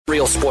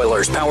Real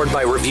spoilers powered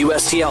by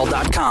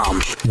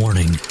ReviewSTL.com.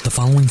 Warning, the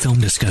following film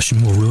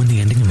discussion will ruin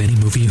the ending of any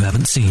movie you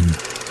haven't seen.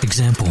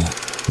 Example,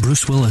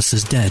 Bruce Willis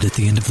is dead at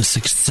the end of The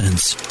Sixth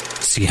Sense.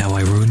 See how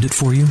I ruined it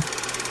for you?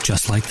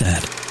 Just like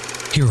that.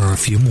 Here are a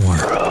few more.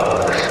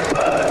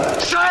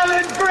 Rosebud.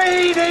 Silent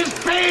breed is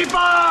people!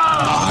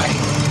 I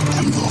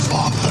am your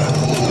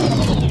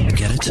father.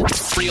 Get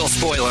it? Real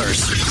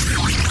spoilers.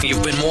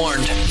 You've been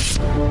warned.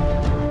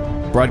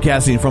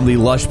 Broadcasting from the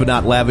lush but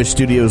not lavish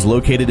studios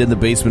located in the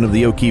basement of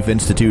the O'Keefe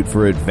Institute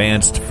for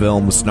Advanced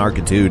Film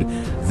Snarkitude,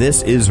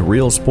 this is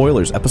Real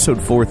Spoilers,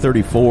 episode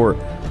 434,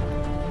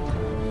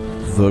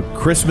 The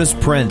Christmas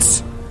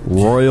Prince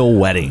Royal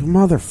Wedding.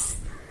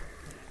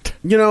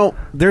 You know,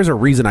 there's a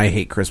reason I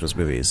hate Christmas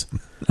movies,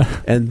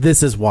 and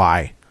this is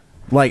why.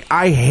 Like,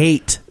 I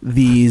hate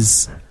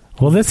these...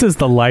 Well, this is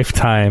the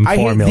Lifetime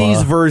formula. I hate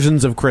these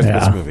versions of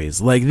Christmas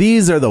movies. Like,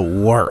 these are the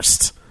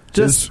worst.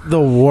 Just the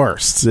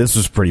worst. This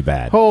was pretty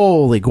bad.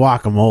 Holy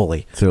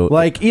guacamole. So,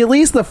 like, at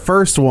least the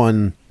first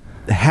one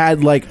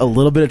had, like, a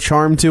little bit of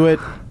charm to it,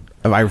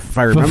 if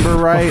I remember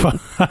right.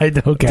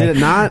 Okay. Did it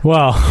not?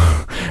 Well,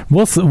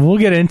 we'll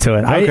get into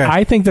it. Okay.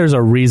 I think there's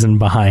a reason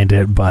behind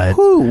it, but...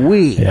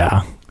 Woo-wee.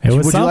 Yeah. It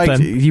was Would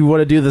something. you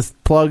want to do the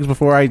plugs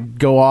before I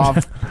go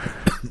off?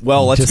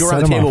 Well, let's Just go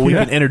around set the 'em table. up. We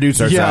can introduce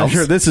Yeah, ourselves.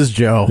 sure. This is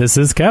Joe. This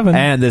is Kevin.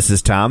 And this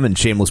is Tom. And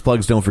shameless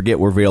plugs, don't forget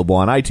we're available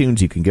on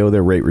iTunes. You can go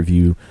there, rate,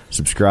 review,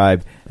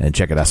 subscribe, and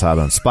check us out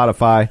on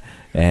Spotify.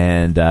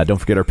 And don't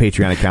forget our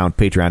Patreon account,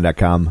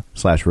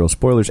 patreon.com/Real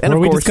Spoilers. And where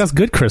of we course, discuss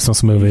good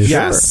Christmas movies.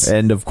 Yes. Sure.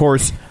 And of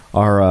course,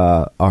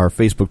 our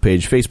Facebook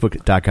page,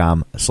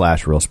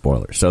 facebook.com/Real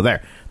Spoilers. So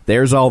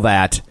there's all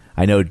that.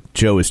 I know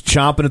Joe is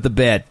chomping at the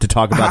bit to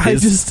talk about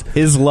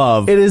his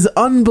love. It is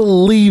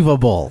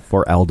unbelievable.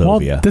 For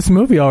Aldovia. Well, this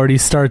movie already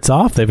starts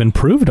off. They've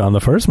improved on the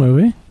first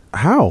movie.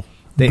 How?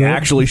 They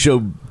actually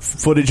show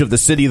footage of the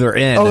city they're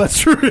in. Oh, that's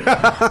true.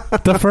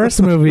 The first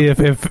movie,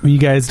 if you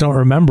guys don't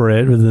remember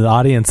it, with the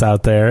audience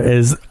out there,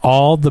 is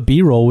all the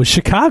B-roll was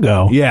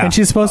Chicago. Yeah. And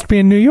she's supposed to be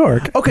in New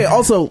York. Okay,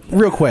 also,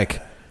 real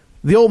quick.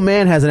 The old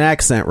man has an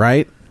accent,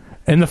 right?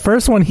 In the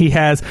first one, he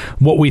has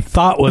what we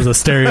thought was a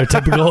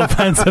stereotypical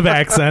offensive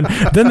accent.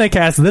 Then they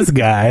cast this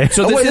guy.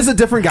 So Wait, is it a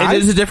different guy?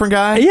 It is a different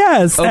guy?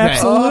 Yes, Okay.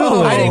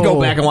 absolutely. I didn't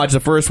go back and watch the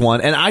first one,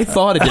 and I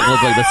thought it didn't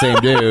look like the same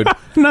dude.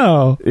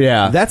 No.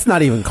 Yeah. That's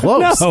not even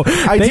close. No.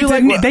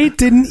 They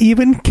didn't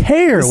even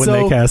care when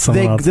they cast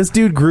someone else. This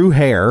dude grew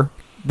hair,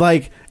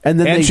 and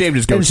then they shaved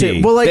his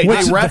goatee. Well, like,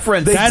 They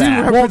referenced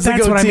that. Well,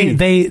 that's what I mean.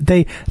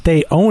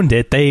 They owned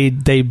it.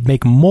 They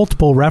make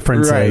multiple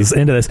references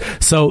into this.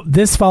 So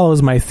this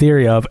follows my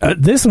theory of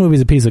this movie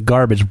is a piece of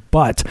garbage,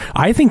 but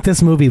I think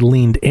this movie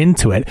leaned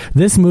into it.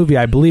 This movie,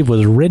 I believe,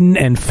 was written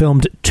and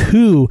filmed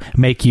to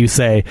make you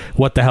say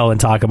what the hell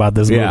and talk about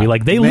this movie.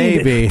 Like they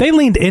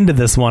leaned into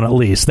this one at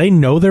least. They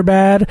know they're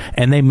bad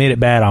and they made it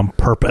bad on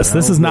purpose.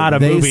 This is not a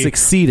movie. They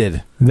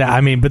succeeded.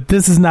 But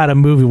this is not a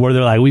movie where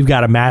they're like, we've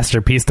got a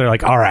masterpiece. They're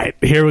like, all right,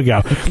 here we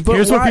go.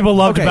 Here's what people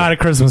loved about A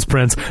Christmas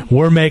Prince.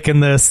 We're making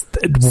this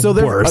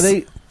worse.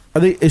 Are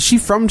they? Is she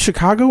from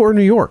Chicago or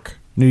New York?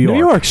 New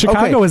York.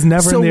 Chicago was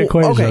never in the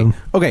equation.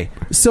 Okay.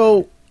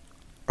 So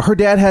her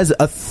dad has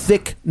a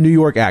thick New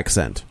York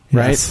accent,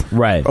 right? Yes.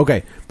 Right.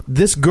 Okay.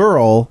 This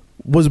girl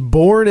was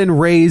born and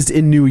raised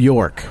in New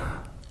York.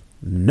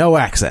 No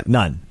accent.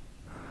 None.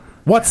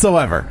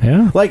 Whatsoever.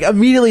 Yeah. Like,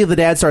 immediately the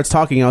dad starts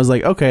talking, I was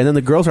like, okay, and then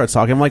the girl starts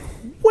talking, I'm like,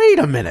 wait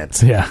a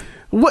minute. Yeah.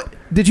 What?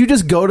 Did you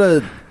just go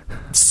to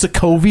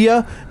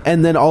Sokovia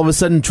and then all of a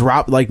sudden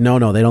drop, like, no,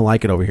 they don't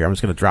like it over here, I'm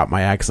just going to drop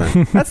my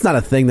accent? That's not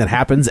a thing that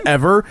happens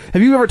ever.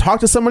 Have you ever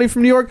talked to somebody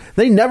from New York?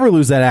 They never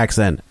lose that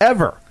accent.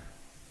 Ever.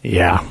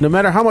 Yeah. No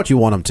matter how much you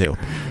want them to.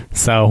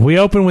 So we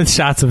open with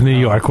shots of New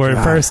York, where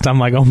at first I'm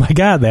like, oh my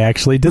God, they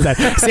actually did that.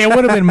 See,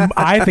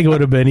 I think it would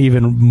have been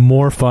even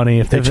more funny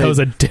if they chose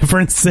a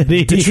different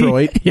city.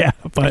 Detroit. Yeah,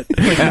 but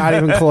Like, not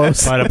even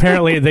close. But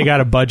apparently they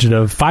got a budget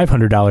of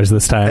 $500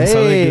 this time. Hey,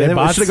 so they should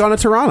have gone to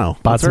Toronto.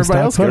 bought That's where some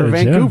everybody else stock goes.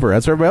 footage, Vancouver. yeah.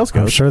 That's where everybody else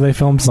goes. I'm sure they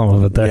filmed some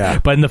of it there. Yeah.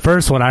 But in the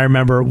first one, I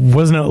remember,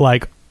 wasn't it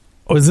like,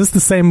 was this the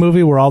same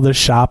movie where all the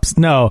shops?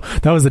 No,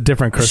 that was a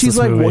different Christmas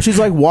movie. She's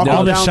like walking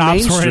all the down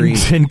shops Main were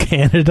Street. in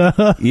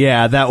Canada.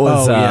 Yeah, that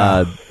was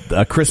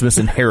A Christmas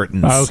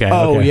Inheritance. Okay.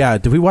 Oh, yeah.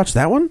 Did we watch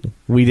that one?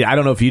 We did. I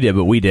don't know if you did,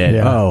 but we did.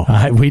 Yeah.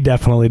 Oh. We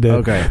definitely did.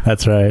 Okay.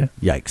 That's right.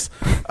 Yikes.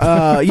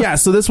 Yeah,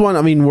 so this one,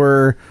 I mean,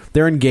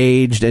 they're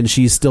engaged, and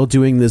she's still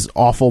doing this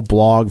awful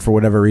blog for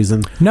whatever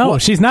reason. No,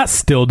 she's not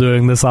still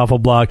doing this awful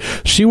blog.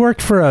 She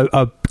worked for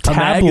a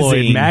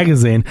tabloid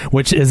magazine,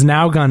 which has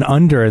now gone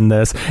under in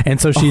this, and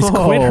so she's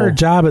quit her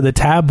job at the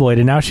tabloid,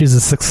 and now she's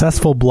a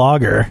successful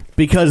blogger.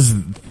 Because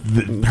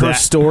her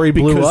story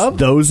blew up?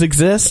 Those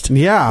exist?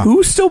 Yeah.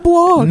 Who still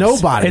blogs?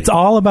 Nobody. It's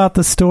all about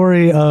the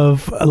story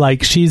of,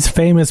 like, she's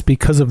famous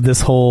because of this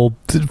whole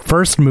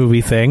first movie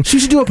thing. She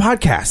should do a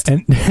podcast.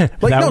 And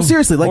like, no,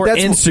 seriously. Like, or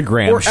that's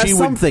Instagram. Or She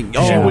something.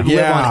 She would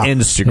live on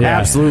Instagram. Yeah.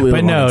 Absolutely.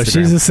 But live on no, Instagram.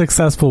 she's a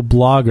successful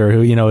blogger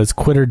who, has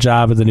quit her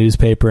job at the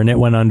newspaper and it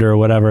went under or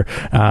whatever.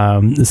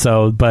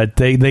 But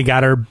they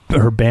got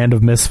her band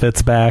of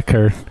misfits back.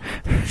 Her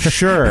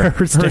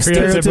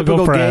stereotypical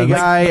gay friends.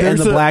 guy and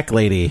There's the a- black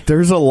lady.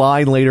 There's a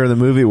line later in the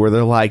movie where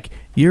they're like,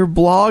 your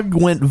blog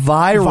went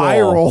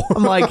viral.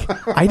 I'm like,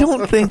 I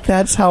don't think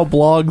that's how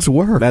blogs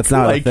work. That's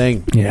not like, a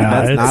thing.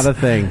 Yeah, that's not a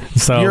thing.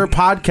 So- your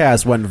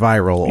podcast went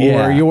viral,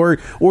 Yeah.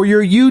 or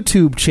your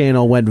YouTube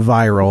channel went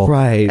viral.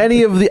 Right.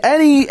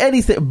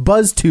 Anything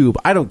BuzzTube.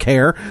 I don't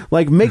care.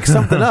 Like, make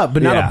something up,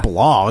 but Yeah. not a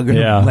blog.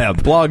 Yeah. Yeah,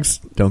 blogs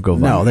don't go viral.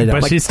 No, they don't.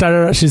 But Like,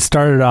 she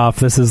started off.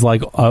 This is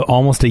like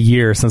almost a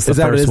year since the Is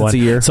that what it first is? one. It's a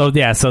year? So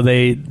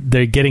they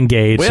get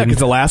engaged. Well, yeah, and- because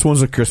the last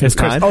one's at Christmas It's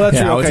Christ- time. Oh, that's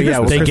Yeah, true. it was Okay, at yeah,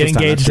 Christmas they Christmas get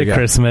time, engaged that's at true, yeah.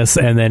 Christmas,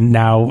 and then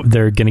now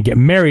they're going to get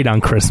married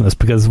on Christmas,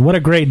 because what a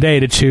great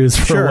day to choose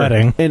for a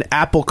wedding. in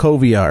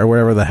Applecovia or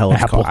whatever the hell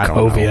it's called. I don't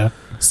know. Applecovia.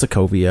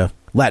 Sokovia,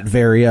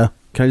 Latveria.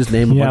 Can I just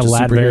name a Yeah, bunch of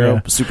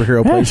Latveria.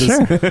 superhero Yeah, places?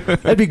 sure.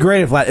 It'd be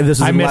great if this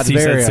was I in missed you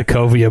said Latveria.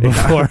 Sokovia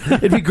before.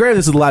 It'd be great if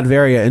this was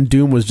Latveria and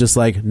Doom was just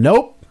like,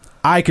 nope,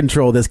 I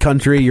control this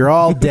country. You're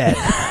all dead.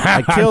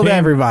 I killed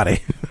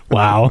everybody.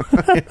 Wow.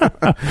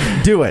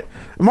 Do it.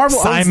 Marvel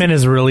owns- Simon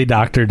is really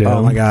Dr. Doom.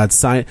 Oh my God,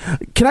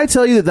 Can I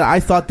tell you that I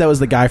thought that was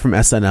the guy from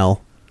SNL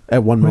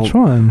at one moment? Which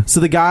one? So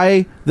the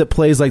guy that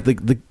plays like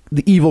the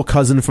evil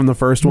cousin from the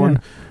first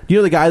one. You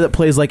know the guy that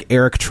plays like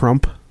Eric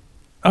Trump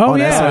Oh on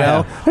yeah.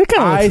 SNL? That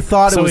kinda I looks-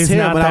 thought it so was he's him,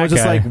 not and I that was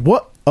just guy. like,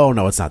 what? Oh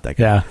no, it's not that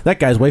guy. Yeah. That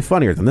guy's way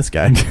funnier than this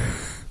guy.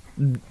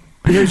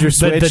 Here's your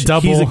switch. The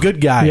double, He's a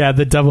good guy. Yeah,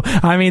 the double.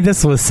 I mean,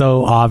 this was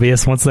so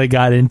obvious once they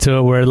got into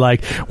it. Where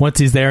like once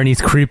he's there and he's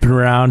creeping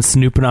around,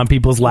 snooping on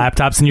people's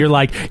laptops, and you're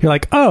like,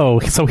 oh,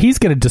 so he's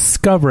gonna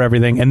discover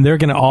everything, and they're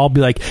gonna all be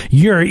like,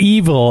 you're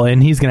evil,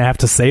 and he's gonna have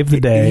to save the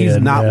day. He's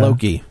and, not yeah.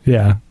 Loki.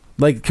 Yeah.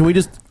 Like, can we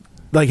just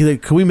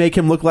can we make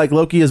him look like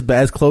Loki as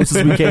close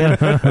as we can?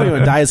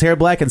 Dye his hair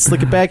black and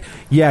slick it back.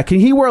 Yeah, can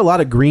he wear a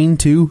lot of green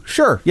too?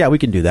 Sure. Yeah, we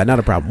can do that. Not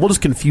a problem. We'll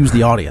just confuse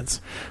the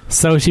audience.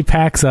 So she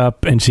packs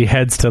up and she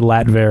heads to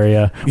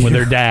Latveria with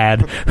her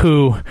dad,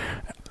 who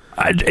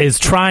is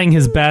trying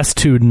his best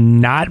to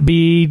not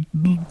be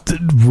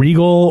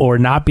regal or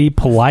not be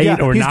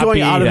polite or he's not going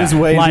be out of his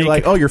way to be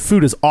like, oh, your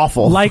food is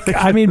awful. Like,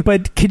 I mean,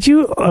 but could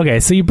you? Okay,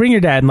 so you bring your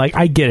dad, and like,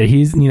 I get it.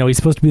 He's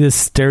supposed to be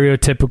this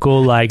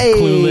stereotypical, like,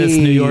 clueless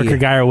New Yorker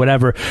guy or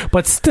whatever.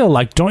 But still,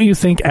 like, don't you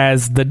think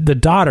as the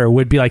daughter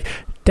would be like,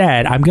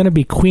 Dad, I'm going to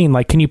be queen.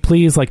 Like, can you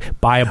please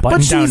like buy a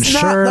button-down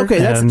shirt? Not,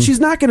 okay,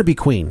 she's not going to be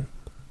queen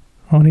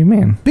What do you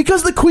mean?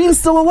 because the queen's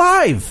still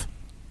alive.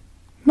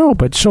 No,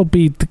 but she'll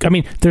be. I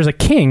mean, there's a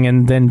king,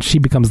 and then she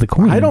becomes the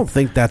queen. I don't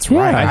think that's Yeah,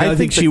 right. I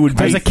think she would be.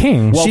 There's a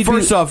king. Well, She'd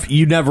first be- off,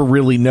 you never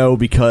really know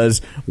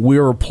because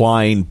we're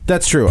applying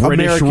That's true.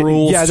 British American-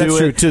 rules. yeah, that's to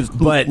true, it, to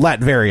but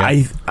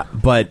Latveria.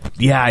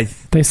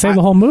 They say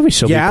the whole movie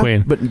she'll yeah, be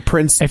queen. but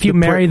Prince. If you the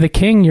marry the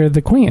king, you're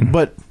the queen.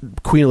 but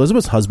Queen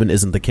Elizabeth's husband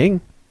isn't the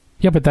king.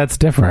 Yeah, but that's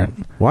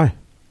different Why?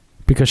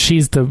 because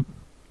she's the.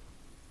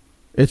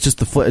 It's just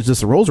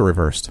the roles are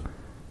reversed.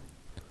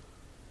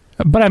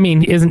 But I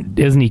mean, isn't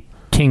he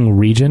king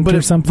regent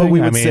or something? But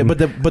we would I say, mean,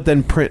 but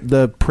then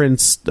the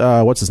prince,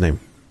 what's his name?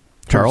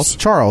 Charles?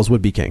 Charles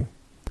would be king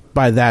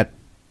by that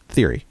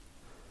theory.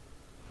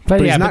 But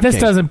he's yeah, not but this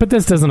king. doesn't. But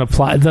this doesn't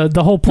apply.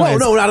 The whole point.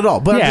 No, not at all.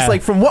 But I'm Yeah. just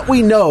like, from what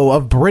we know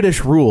of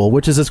British rule,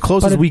 which is as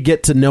close as we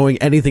get to knowing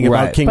anything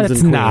about Right. kings But and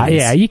it's queens. not.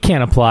 Yeah, you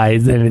can't apply.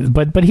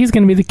 But he's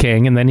going to be the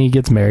king, and then he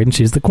gets married, and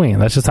she's the queen.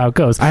 That's just how it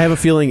goes. I have a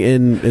feeling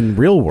in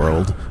real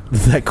world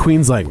that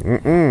queen's like,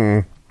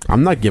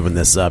 I'm not giving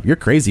this up. You're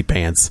crazy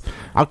pants.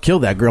 I'll kill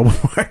that girl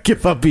before I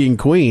give up being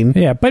queen.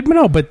 Yeah, but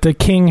no, but the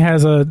king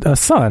has a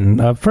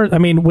son. I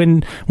mean,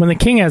 when the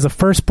king has a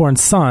firstborn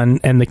son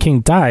and the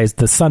king dies,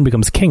 the son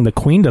becomes king. The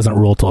queen doesn't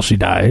rule till she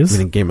dies. I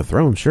mean, in Game of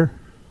Thrones, sure.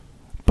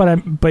 But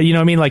you know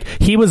what I mean? Like,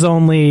 he was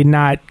only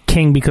not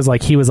king because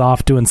like he was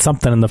off doing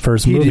something in the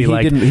first movie. He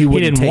like wouldn't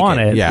didn't take want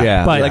it. Yeah.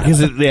 Yeah, But- like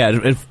because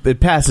it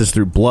passes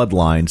through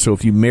bloodline. So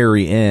if you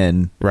marry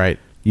in, Right.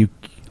 you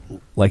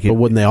like it. But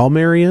wouldn't they all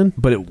marry in?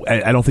 But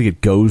I don't think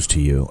it goes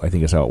to you. I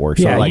think that's how it works.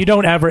 Yeah, so like, you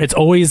don't ever. It's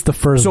always the So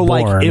firstborn.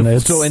 like,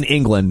 It's- so in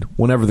England,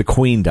 whenever the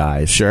queen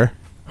dies, Sure.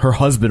 her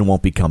husband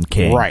won't become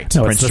king. Right.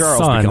 No, Prince it's the Charles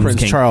son. becomes Prince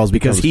king Charles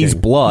because becomes he's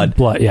king. blood.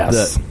 Blood,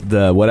 yes.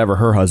 The whatever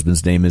her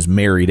husband's name is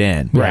married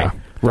in. Right.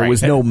 There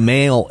was no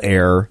male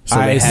heir. So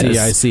I they had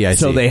see, to, I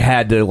So see. they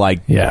had to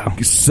like Yeah.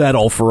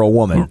 settle for a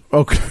woman.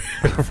 Okay.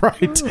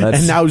 Right.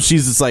 And now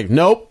she's just like,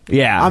 nope.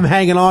 Yeah. I'm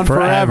hanging on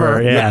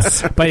forever.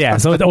 Yes, but yeah,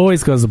 so it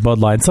always goes to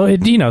bloodline. So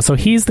so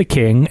he's the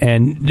king,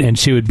 and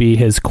she would be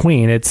his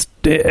queen.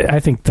 I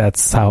think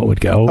that's how it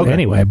would go Okay.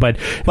 anyway. But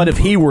But if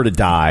he were to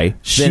die,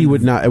 She then-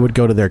 would not. It would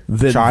go to their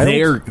then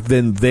child.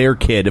 their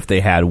kid, if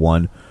they had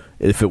one,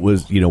 if it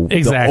was the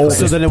Exactly. oldest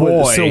So then it would.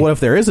 boy. So what if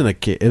there isn't a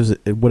kid?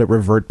 Would it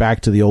revert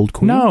back to the old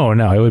queen? no,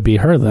 it would be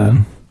her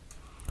then.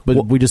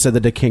 But we just said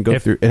that it can't go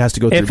through. It has to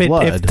go through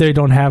blood. If they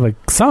don't have a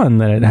son,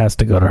 then it has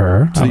to go to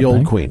her. To I the would old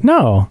think. queen.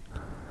 No,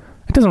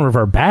 it doesn't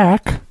revert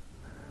back.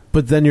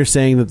 But then you're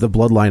saying that the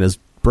bloodline is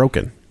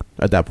broken.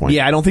 at that point.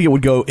 Yeah, I don't think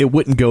it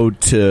wouldn't go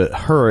to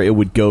her. It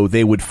would go.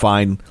 They would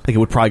find. I think it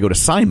would probably go to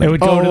Simon. It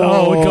would go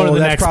to the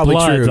that's next probably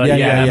blood. true.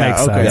 Yeah, that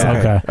makes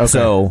sense. Okay.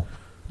 So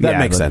That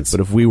makes sense. But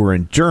if we were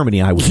in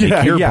Germany, I would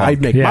make your bunk.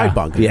 I'd make my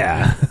bunk.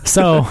 Yeah.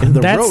 So In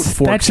the that's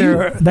road,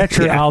 your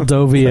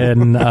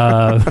Aldovian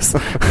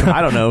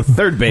I don't know.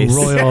 Third base.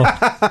 royal.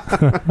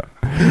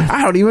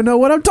 I don't even know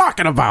what I'm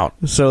talking about.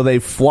 So they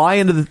fly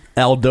into the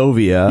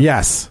Aldovia.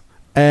 Yes.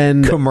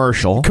 And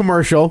Commercial.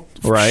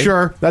 Right.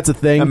 Sure, that's a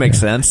thing. That makes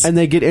sense. And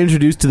they get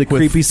introduced to the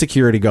creepy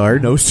security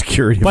guard. No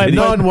security. But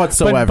video. None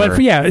whatsoever.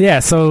 But yeah.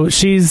 So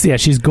she's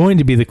going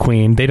to be the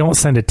queen. They don't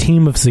send a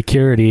team of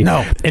security.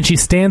 No. And she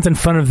stands in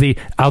front of the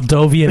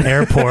Aldovian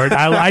airport.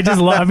 I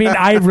just love. I mean,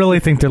 I really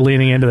think they're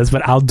leaning into this.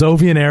 But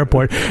Aldovian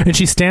airport, and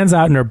she stands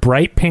out in her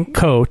bright pink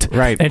coat.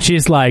 Right. And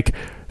she's like,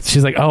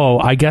 oh,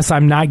 I guess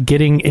I'm not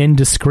getting in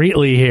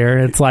discreetly here.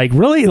 It's like,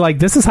 really? Like,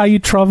 this is how you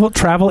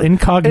travel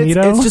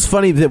incognito? It's just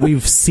funny that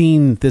we've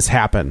seen this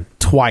happen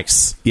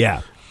twice.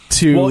 Yeah.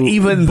 To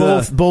even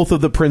both of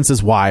the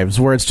prince's wives,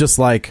 where it's just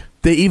like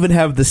they even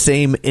have the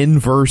same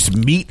inverse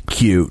meet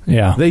cute.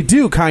 Yeah. they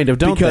do kind of,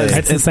 don't Because they?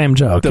 It's the same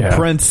joke. The yeah.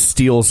 prince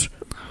steals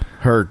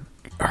her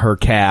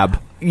cab.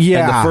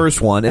 Yeah. in the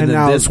first one, and then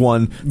now- this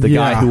one, the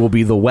guy who will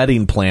be the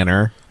wedding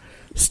planner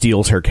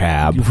steals her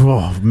cab.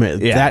 Oh,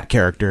 man, Yeah. that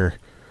character.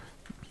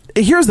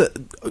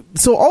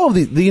 So all of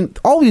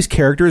these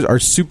characters are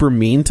super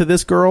mean to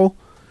this girl,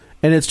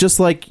 and it's just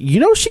like,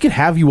 she could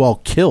have you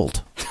all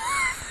killed.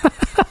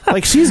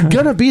 Like, she's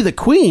gonna be the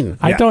queen.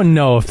 I don't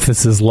know if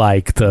this is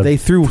like They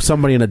threw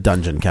somebody in a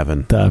dungeon,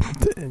 Kevin. I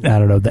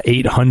don't know, the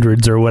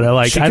 800s or whatever.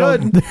 Like, She I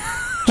could. don't.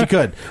 She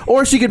could,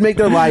 or she could make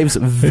their lives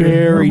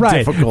very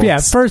right. difficult. Yeah.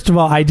 First of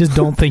all, I just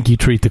don't think you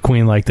treat the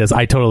queen like this.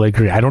 I totally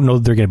agree. I don't know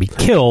that they're going to be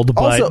killed,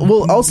 but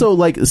Also,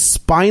 like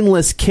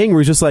spineless king,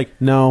 where he's just like,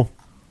 no,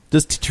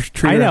 just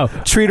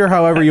treat her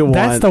however you want.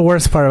 That's the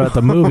worst part about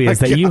the movie is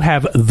that you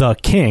have the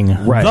king,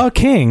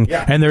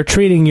 and they're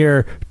treating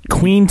your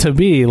queen to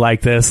be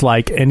like this,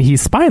 and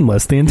he's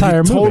spineless the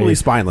entire movie. Totally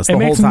spineless. It The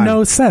makes whole time.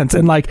 no sense,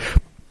 and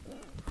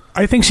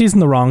I think she's in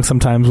the wrong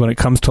sometimes when it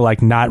comes to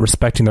not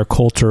respecting their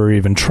culture or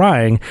even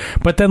trying.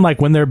 But then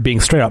when they're being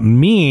straight up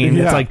mean,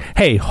 it's like,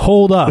 hey,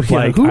 hold up.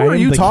 Yeah, who are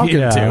you talking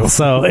to?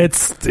 So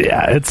it's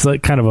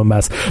kind of a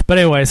mess. But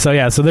anyway, so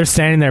they're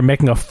standing there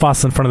making a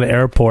fuss in front of the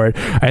airport,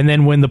 and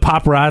then when the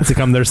paparazzi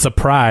come, they're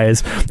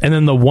surprised, and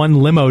then the one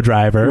limo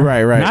driver,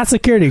 right, not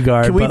security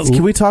guard.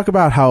 Can we talk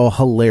about how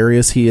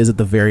hilarious he is at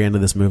the very end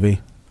of this movie?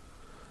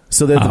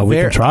 So we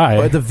can try.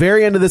 At the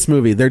very end of this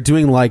movie, they're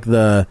doing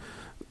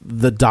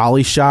the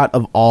dolly shot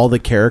of all the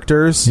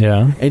characters,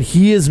 and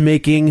he is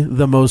making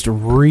the most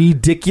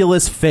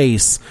ridiculous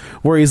face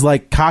where he's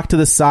cocked to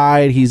the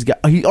side.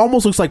 He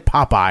almost looks like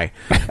Popeye,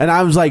 and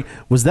I was like,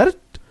 was that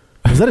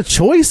a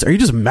choice? Are you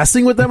just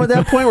messing with them at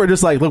that point? We're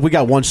just like, look, we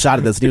got one shot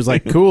at this, and he was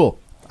like, cool,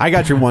 I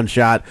got your one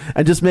shot,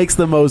 and just makes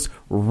the most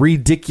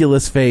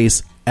ridiculous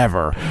face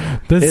ever.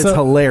 It's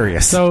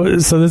hilarious. So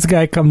this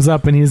guy comes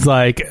up and he's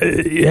like,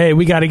 hey,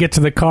 we got to get to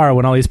the car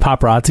when all these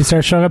paparazzi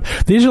start showing up.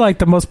 These are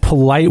the most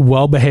polite,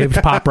 well-behaved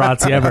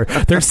paparazzi ever.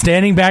 They're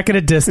standing back at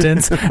a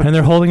distance and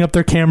they're holding up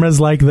their cameras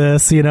like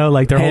this, they're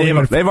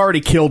holding they've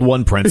already killed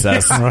one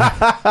princess.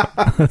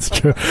 That's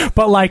true.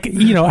 But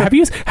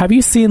have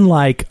you seen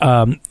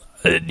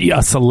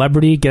a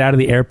celebrity get out of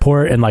the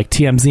airport and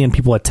TMZ and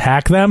people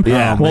attack them?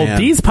 Yeah, well, man.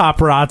 these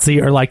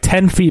paparazzi are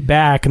 10 feet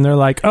back and they're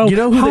like, oh, you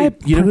know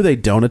who they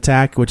don't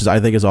attack, which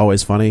I think is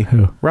always funny?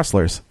 Who?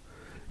 Wrestlers.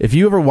 If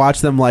you ever watch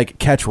them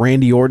catch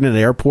Randy Orton at an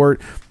airport,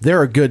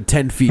 they're a good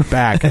 10 feet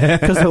back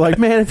because they're like,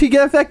 man,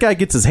 if that guy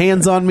gets his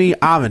hands on me,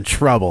 I'm in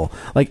trouble.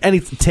 Any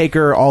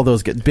Taker, all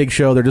those Big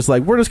Show, they're just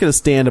we're just going to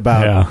stand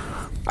about. Yeah.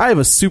 I have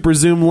a super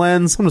zoom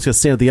lens. I'm just going to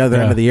stand at the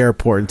other end of the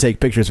airport and take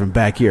pictures from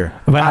back here.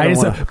 But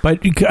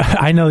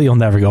I know you'll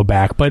never go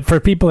back. But for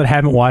people that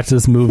haven't watched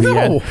this movie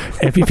yet,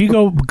 if you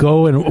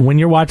go and when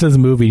you're watching this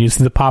movie and you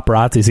see the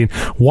paparazzi scene,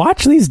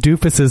 watch these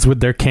doofuses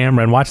with their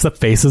camera and watch the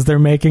faces they're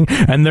making.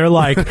 And they're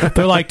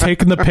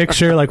taking the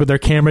picture with their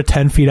camera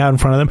 10 feet out in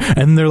front of them,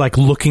 and they're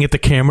looking at the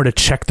camera to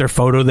check their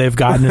photo they've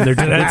gotten. And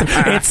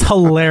it's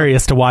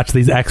hilarious to watch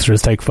these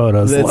extras take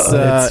photos.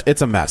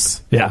 It's a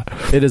mess. Yeah,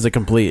 it is a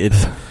complete.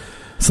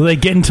 So they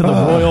get into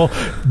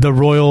the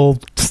royal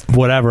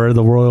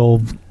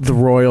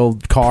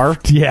car.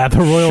 Yeah, the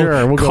royal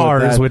Sure, we'll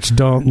cars, which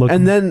don't look.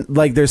 And then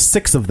there's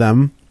 6 of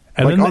them.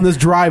 And on this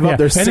drive up,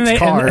 there's 6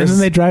 cars. And then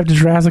they drive to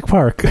Jurassic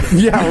Park.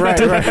 Yeah, right.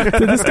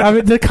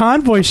 The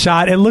convoy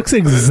shot, it looks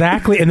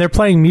exactly, and they're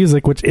playing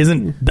music, which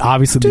isn't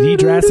obviously the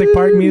Jurassic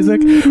Park music,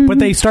 but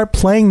they start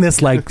playing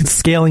this,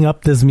 scaling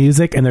up this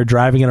music, and they're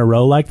driving in a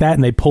row like that,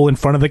 and they pull in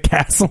front of the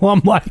castle.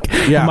 I'm like,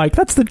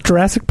 that's the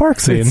Jurassic Park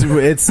scene.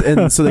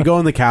 And so they go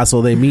in the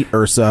castle, they meet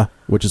Ursa,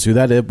 which is who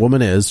that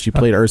woman is. She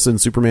played Ursa in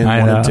Superman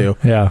 1 and 2.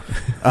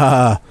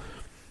 Yeah.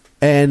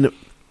 And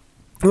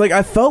Like,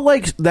 I felt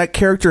like that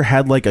character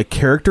had like a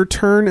character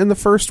turn in the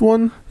first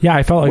one. Yeah,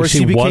 I felt like Where she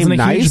she became wasn't a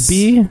nice?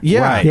 huge B.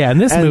 Yeah. Right. Yeah, in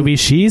this And movie,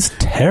 she's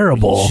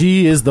terrible.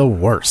 She is the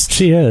worst.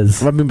 She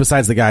is. I mean,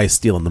 besides the guy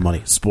stealing the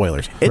money.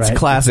 Spoilers. It's Right.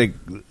 classic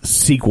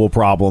sequel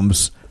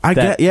problems. I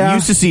that get- yeah. You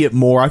used to see it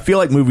more. I feel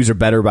like movies are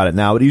better about it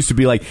now. It used to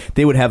be like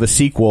they would have a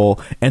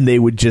sequel and they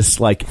would just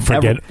like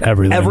Forget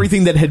everything.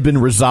 Everything that had been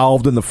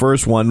resolved in the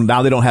first one.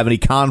 Now they don't have any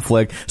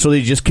conflict, so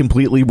they just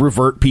completely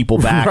revert people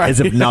back Right.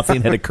 as if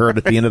nothing had occurred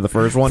at the end of the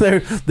first one.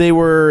 They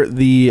were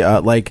the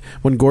like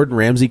when Gordon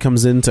Ramsay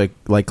comes in to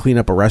like clean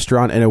up a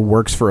restaurant and it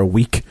works for a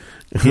week.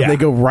 Yeah. They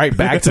go right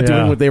back to Yeah.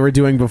 doing what they were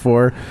doing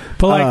before.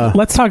 But like,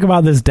 let's talk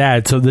about this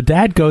dad. So the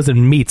dad goes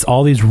and meets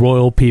all these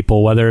royal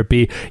people, whether it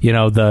be, you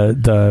know,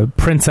 the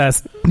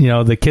princess, you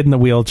know, the kid in the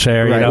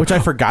wheelchair, right, you know, which I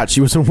forgot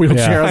she was in a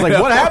wheelchair. Yeah. I was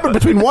like, what happened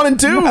between 1 and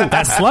 2?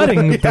 that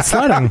sledding, the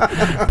sledding.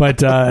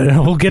 But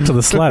we'll get to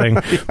the sledding.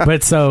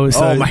 But so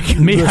Oh my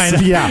me, I know.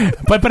 Yeah.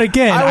 But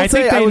again, I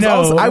think they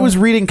know. I was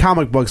reading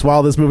comic books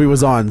while this movie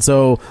was on,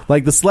 so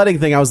like the sledding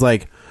thing, I was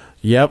like,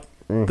 yep.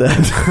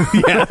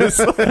 Yes.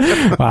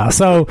 Wow.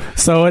 So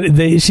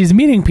she's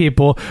meeting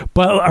people,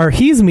 or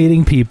he's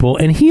meeting people,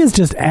 and he is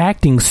just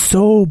acting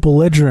so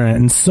belligerent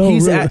and so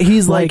rude.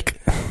 He's like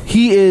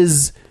he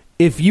is.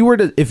 If you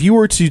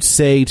were to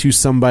say to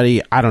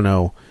somebody, I don't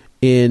know,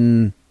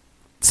 in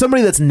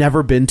somebody that's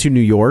never been to New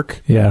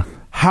York, yeah.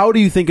 how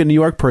do you think a New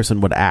York person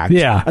would act?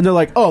 Yeah. And they're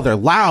like, oh, they're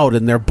loud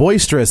and they're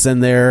boisterous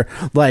and they're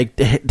like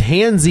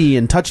handsy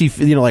and touchy,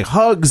 you know, like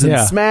hugs and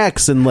Yeah.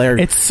 smacks and they're.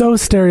 It's so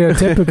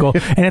stereotypical.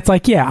 And it's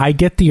like, yeah, I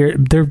get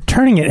they're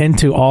turning it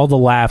into all the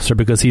laughs are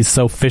because he's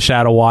so fish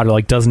out of water,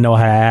 like doesn't know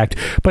how to act.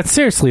 But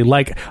seriously,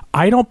 like,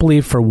 I don't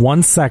believe for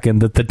 1 second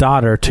that the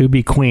daughter, to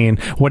be queen,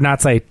 would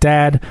not say,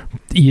 Dad,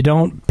 you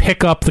don't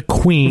pick up the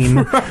queen.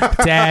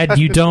 Dad,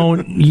 you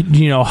don't,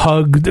 you know,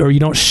 hug or you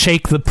don't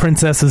shake the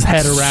princess's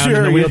head around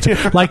in the wheelchair.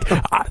 Like,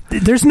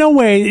 there's no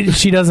way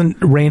she doesn't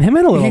rein him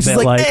in a little He's bit.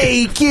 like,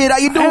 hey, kid, how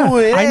you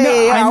doing? Yeah,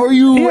 Hey, how are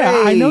you? Yeah,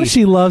 I Hey. know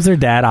she loves her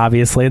dad,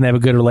 obviously, and they have a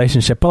good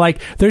relationship. But like,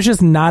 there's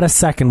just not a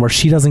second where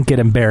she doesn't get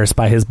embarrassed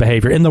by his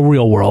behavior in the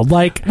real world.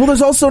 Like, Well,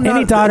 there's also any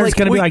not- daughter's like,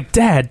 going to be wait, like,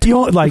 Dad,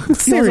 don't like You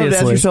also have to ask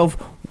seriously. yourself,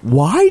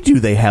 why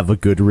do they have a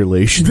good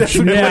relationship? That's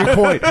a great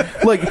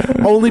point. Like,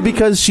 only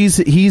because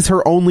he's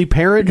her only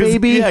parent,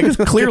 maybe? Yeah, because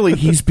clearly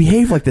he's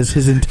behaved like this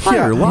his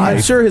entire I'm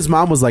life. sure his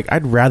mom was like,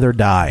 I'd rather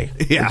die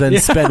than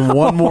spend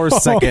one more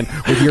second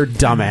with your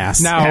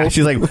dumbass. Now- Yeah,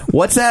 she's like,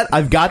 "What's that?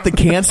 I've got the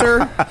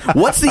cancer.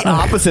 What's the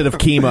opposite of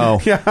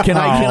chemo? Can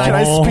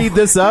I speed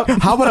this up?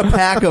 How about a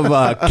pack of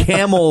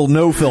Camel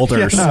no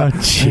filters? Oh,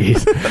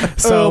 jeez.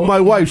 So my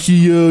wife,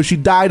 she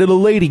died of the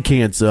lady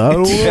cancer. I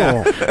don't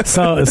know.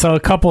 So a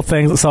couple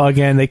things. So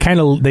again,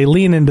 they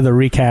lean into the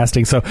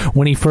recasting. So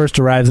when he first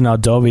arrives in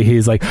Aldovia,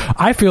 he's like,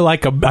 I feel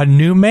like a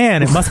new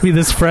man. It must be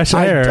this fresh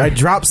air. I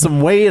dropped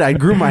some weight. I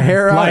grew my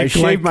hair out. I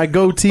shaved my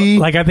goatee.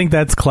 Like, I think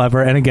that's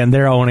clever. And again,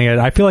 they're owning it.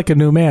 I feel like a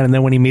new man. And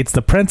then when he meets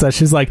the princess,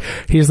 he's like,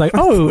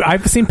 oh,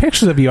 I've seen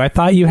pictures of you. I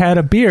thought you had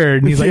a beard.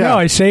 And he's like, Yeah. no,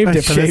 I shaved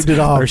it for shaved this. it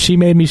off. Or she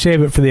made me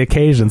shave it for the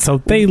occasion. So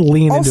they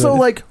lean into also, it.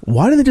 like,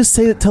 why did they just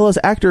tell us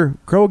actor,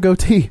 grow a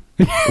goatee?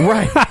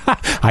 Right.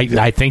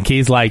 I think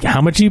he's like, how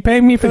much are you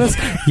paying me for this?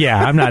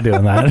 Yeah, I'm not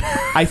doing that.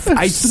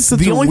 such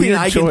The a only thing weird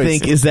I can choice.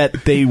 think is that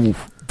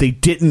they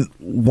didn't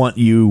want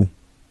you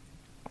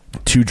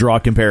to draw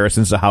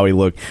comparisons to how he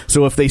looked.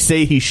 So if they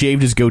say he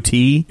shaved his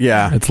goatee,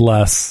 Yeah. It's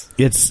less.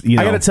 it's, you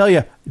know, I gotta tell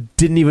you,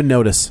 didn't even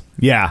notice.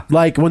 yeah.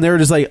 Like, when they were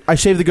just like, I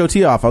shaved the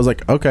goatee off, I was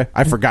like, okay,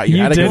 I forgot you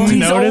You had a didn't goatee.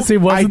 notice he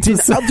wasn't I did,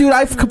 the same? oh, dude,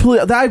 I've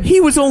completely... He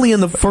was only in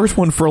the first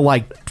one for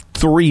like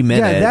 3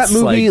 minutes. Yeah, that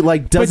movie,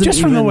 like But doesn't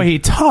just from the even- way he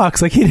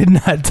talks, like, he did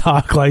not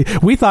talk like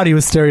we thought he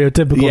was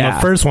stereotypical in Yeah.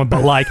 the first one.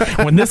 But like,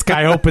 when this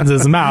guy opens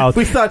his mouth,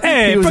 We thought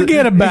hey, he was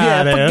forget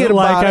about it. Forget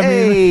Like, about it. I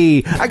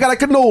mean, Hey, I got a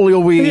cannoli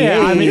over here.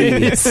 yeah, I Hey.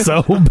 mean, it's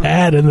so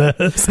bad in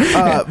this.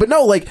 But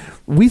no, like,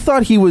 we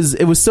thought it was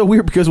so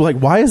weird because we're like,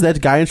 why is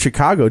that guy in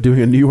Chicago doing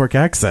a New York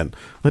accent?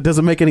 That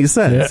doesn't make any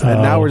sense. Yeah.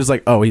 And now Oh. we're just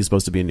like, oh, he's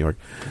supposed to be in New York.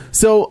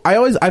 So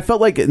I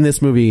felt like in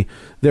this movie,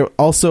 they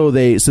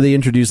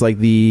introduced like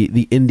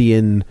the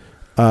Indian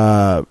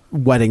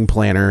wedding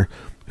planner,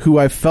 who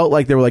I felt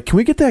like they were like, can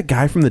we get that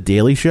guy from the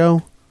Daily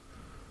Show,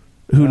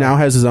 who now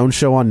has his own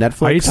show on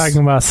Netflix? Are you talking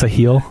about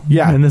Sahil?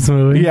 Yeah. in this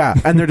movie. Yeah,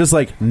 and they're just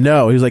like,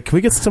 no. He's like, can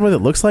we get somebody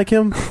that looks like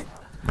him?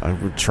 I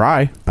would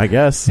try, I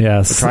guess.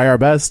 Yes. We'll try our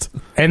best.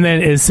 And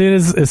then as soon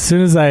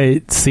as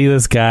I see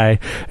this guy,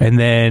 and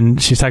then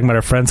she's talking about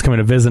her friends coming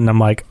to visit, and I'm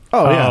like,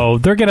 Oh, yeah.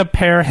 they're gonna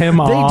pair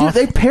him off.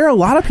 They pair a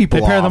lot of people.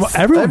 They pair off.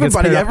 them.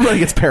 Everybody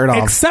gets paired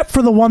off. except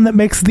for the one that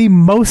makes the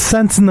most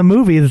sense in the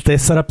movie that they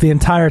set up the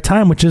entire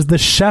time, which is the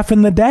chef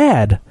and the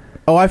dad.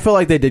 Oh, I feel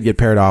like they did get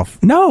paired off.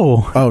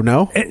 No. Oh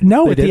no,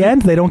 No, They at the didn't?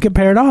 end they don't get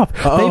paired off.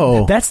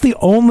 Oh. That's the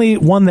only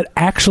one that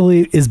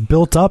actually is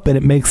built up, and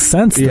it makes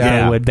sense. That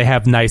Yeah. they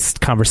have nice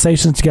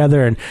conversations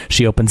together, and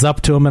she opens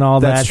up to him and all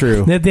that. That's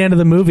true. And at the end of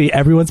the movie,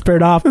 everyone's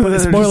paired off. But They're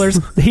spoilers,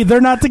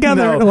 they're not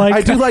together. No, like,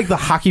 I do like the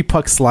hockey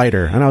puck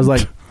slider, and I was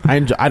like, I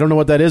don't know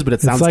what that is, but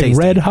it sounds it's like tasty.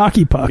 red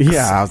hockey pucks.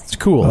 Yeah, it's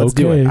cool. Let's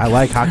do it. Okay. I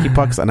like hockey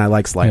pucks and I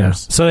like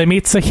sliders. So they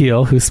meet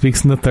Sahil, who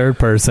speaks in the third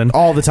person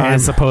All the time. And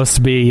is supposed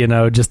to be,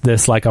 just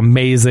this like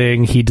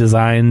amazing. He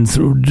designs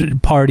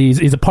parties.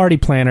 He's a party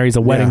planner. He's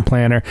a wedding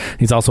planner.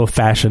 He's also a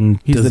fashion.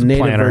 He's the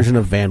native planner. version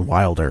of Van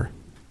Wilder.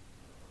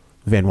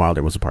 Van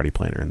Wilder was a party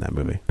planner in that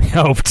movie.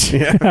 So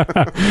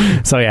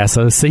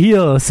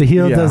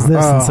Sahil does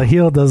this and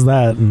Sahil does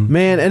that. And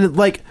Man, and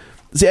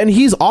and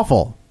he's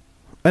awful.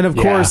 And of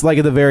course, like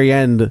at the very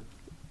end,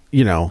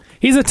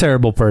 he's a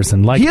terrible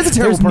person. Like he is a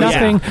terrible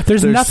person.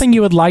 There's nothing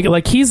you would like.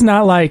 Like he's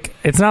not like,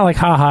 it's not like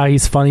haha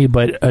he's funny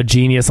but a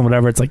genius and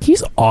whatever. It's like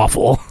he's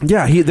awful.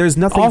 Yeah, there's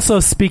nothing. Also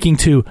speaking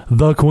to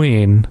the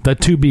queen, the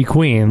to be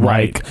queen,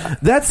 right?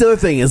 That's the other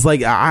thing is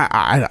like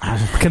I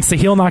can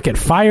Sahil not get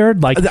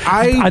fired? Like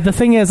the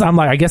thing is, I'm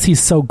like, I guess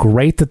he's so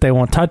great that they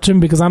won't touch him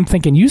because I'm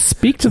thinking you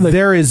speak to the.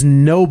 There is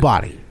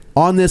nobody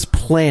on this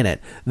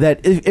planet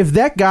that if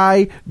that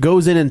guy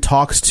goes in and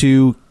talks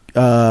to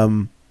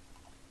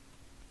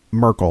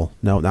Merkel.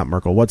 No, not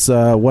Merkel.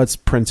 What's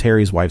Prince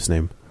Harry's wife's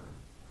name?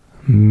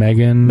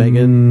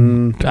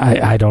 Megan.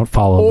 I don't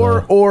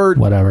follow. Or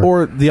whatever.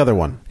 Or the other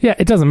one. Yeah,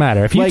 it doesn't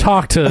matter. If you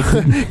talk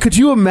to could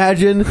you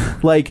imagine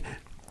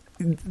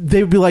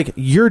they would be like,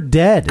 you're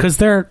dead. Because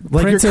their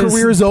princes, your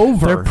career's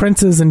over. Their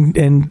princes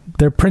and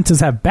their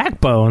princes have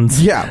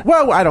backbones. Yeah.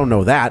 Well, I don't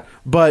know that,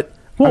 but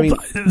well,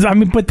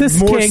 but this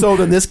more king, so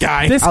than this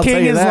guy. This I'll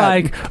king is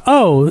like,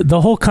 oh,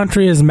 the whole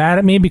country is mad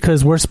at me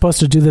because we're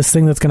supposed to do this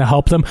thing that's going to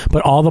help them,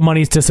 but all the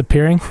money's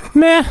disappearing.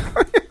 Meh.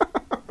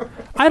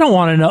 I don't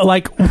want to know.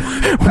 Like,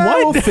 what?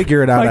 We'll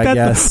figure it out, I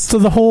guess. So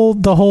the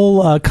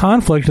whole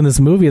conflict in this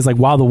movie is like,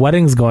 while the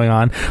wedding's going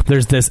on,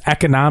 there's this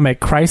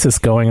economic crisis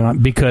going on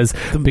because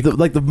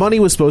the money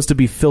was supposed to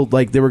be filled.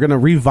 Like they were going to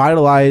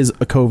revitalize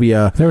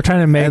Ecovia. They were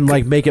trying to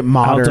make it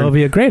modern,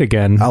 Aldovia great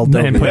again,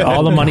 and put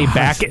all the money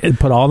back.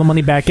 Put all the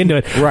money back into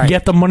it. Right.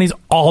 Yet the money's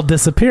all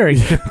disappearing.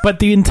 But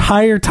the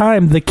entire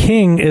time, the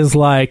king is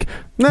like,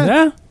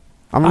 nah.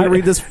 I'm going to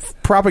read this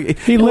propaganda.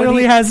 He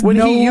literally has when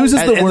no... he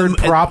uses the word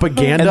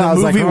propaganda, and the I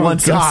was movie like, oh,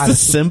 wants God. us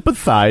to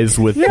sympathize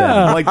with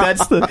them. Like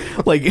that's the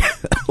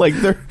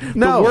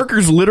the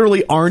workers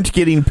literally aren't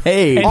getting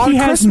paid and on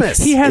Christmas.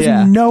 He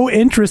has no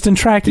interest in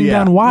tracking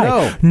down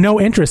why. No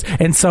interest.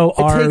 And so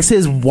it takes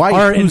his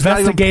wife, who's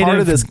not even part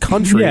of this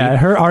country. Yeah,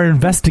 our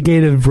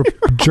investigative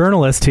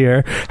journalist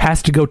here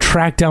has to go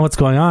track down what's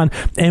going on.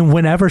 And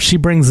whenever she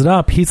brings it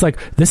up, he's like,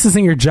 "This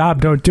isn't your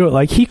job. Don't do it."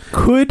 Like he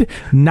could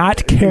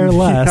not care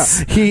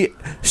less.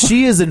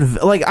 She is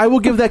I will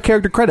give that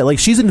character credit. Like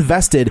she's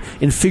invested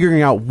in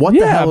figuring out what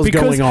the hell is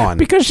going on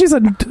because she's a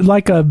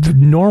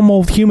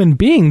normal human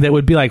being that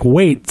would be like,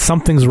 wait,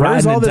 something's right.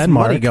 Where's all this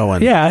Denmark money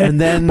going? Yeah,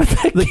 and then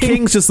the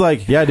king's just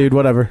like, yeah, dude,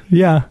 whatever.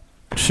 Yeah.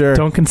 Sure.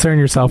 Don't concern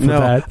yourself with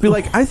that. Be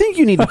like, I think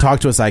you need to talk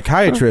to a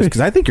psychiatrist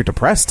because I think you're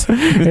depressed.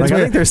 I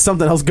think there's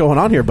something else going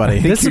on here, buddy.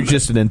 I think you're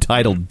just an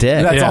entitled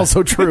dick. That's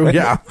also true.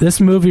 Yeah.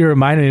 This movie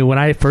reminded me when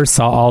I first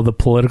saw all the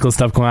political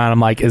stuff going on. I'm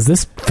like, is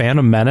this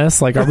Phantom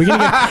Menace? Like, are we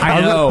gonna get?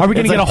 Are we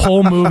gonna get a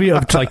whole movie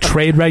of like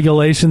trade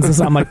regulations and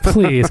stuff? I'm like,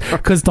 please,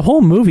 because the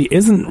whole movie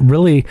isn't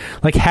really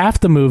like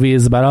half the movie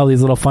is about all these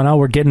little fun. Oh,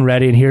 we're getting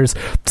ready, and here's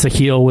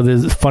Sahil with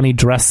his funny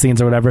dress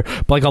scenes or whatever.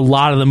 But like a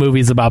lot of the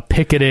movie is about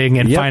picketing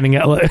and finding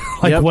out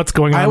what's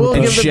going on.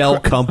 And shell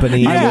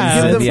company.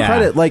 I will give them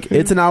credit. Like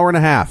it's an hour and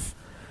a half,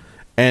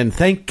 and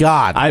thank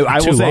God. I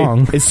will say,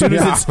 as soon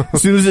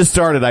as it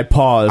started, I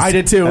paused. I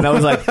did too, and I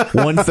was like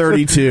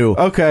 132.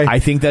 Okay, I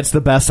think that's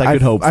the best I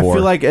could hope for. I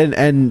feel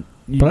like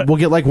but we'll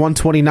get like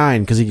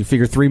 129 because you can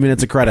figure 3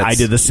 minutes of credits. I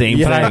did the same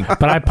thing,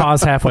 but I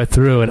paused halfway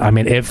through it. I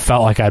mean, it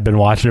felt like I'd been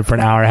watching it for an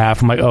hour and a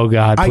half. I'm like, oh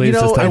God, please.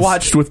 I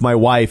watched with my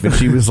wife, and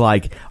she was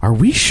like, "Are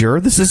we sure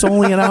this is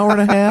only an hour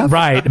and a half?"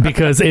 Right,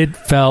 because it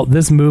felt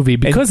this movie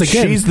because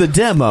again, she's the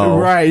demo.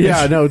 Right?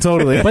 Yeah, no,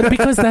 totally. But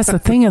because that's the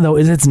thing though,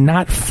 is it's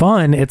not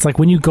fun. It's like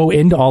when you go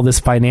into all this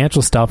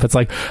financial stuff, it's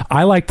like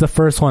I liked the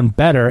first one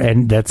better,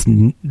 and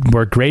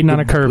we're grading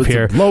on a curve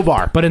here, low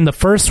bar. But in the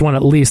first one,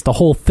 at least, the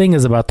whole thing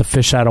is about the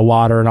fish out of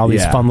water and all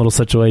these fun little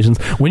situations.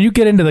 When you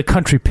get into the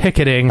country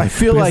picketing, I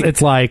feel like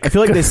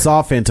they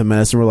saw Phantom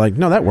Menace and were like,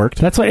 no, that worked.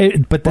 That's what.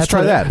 Let's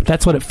try that.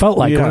 That's what it felt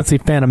like going to see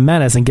Phantom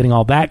Menace and getting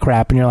all that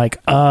crap, and you're like,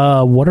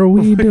 what are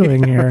we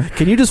doing here?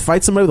 Can you just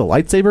fight somebody with a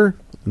lightsaber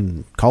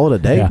and call it a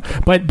day? Yeah.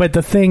 But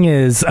the thing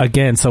is,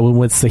 again, so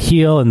with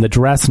Sahil and the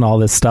dress and all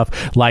this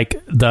stuff,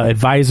 like the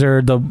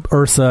advisor, the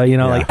Ursa,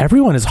 like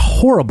everyone is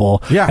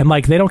horrible. Yeah. And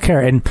like they don't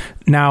care. And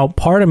now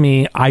part of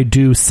me, I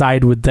do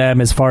side with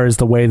them as far as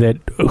the way that,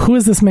 who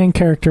is this main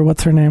character?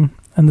 What's her name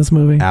in this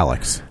movie?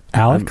 Alex. I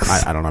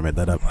don't know. I made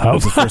that up. That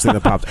was the first thing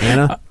that popped.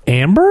 Anna?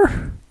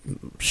 Amber?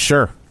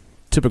 Sure.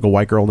 Typical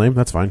white girl name.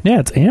 That's fine.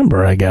 Yeah, it's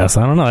Amber, I guess.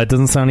 I don't know. It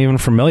doesn't sound even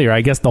familiar.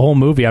 I guess the whole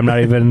movie, I'm not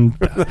even...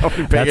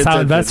 that's how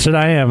invested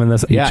I am in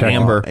this. Yeah,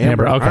 Amber.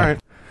 Okay. All right.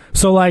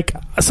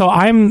 So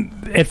I'm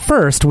at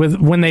first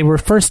when they were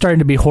first starting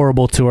to be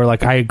horrible to her,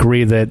 like I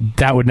agree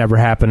that would never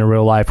happen in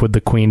real life with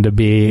the queen to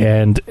be,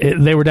 and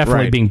they were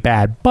definitely being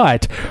bad.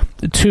 But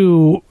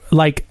to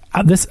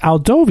this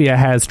Aldovia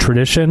has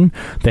tradition.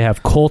 They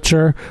have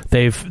culture.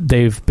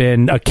 They've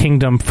been a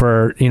kingdom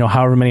for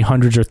however many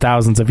hundreds or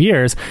thousands of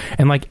years,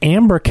 and like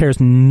Amber cares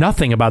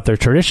nothing about their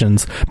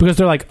traditions because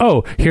they're like,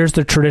 oh, here's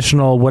the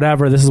traditional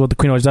whatever. This is what the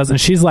queen always does, and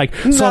she's like,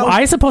 so am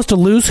I supposed to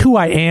lose who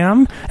I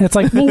am? And it's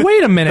like, well,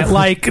 wait a minute,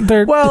 like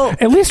they're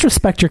at least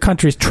respect your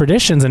country's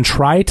traditions and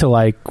try to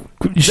like.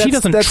 She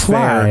doesn't try.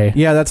 Fair.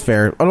 Yeah, that's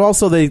fair. And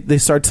also, they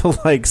start to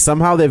like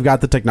somehow they've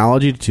got the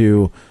technology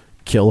to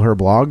kill her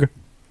blog.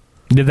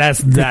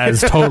 That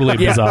is totally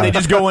bizarre. They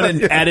just go in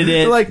and edit it.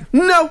 They're like,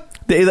 no.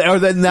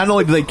 Not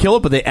only do they kill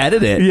it, but they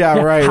edit it. Yeah,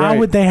 right. How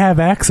would they have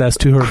access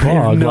to her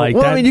blog? Like,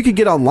 well, I mean, you could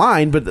get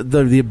online, but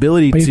the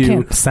ability but to you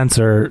can't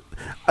censor.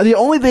 The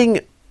only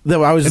thing that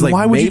I was like,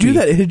 why would you do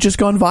that? It had just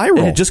gone viral.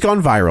 It had just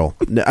gone viral.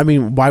 I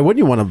mean, why wouldn't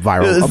you want a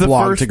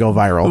blog to go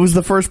viral? It was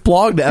the first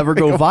blog to ever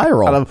go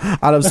viral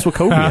out of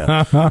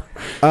Sokovia.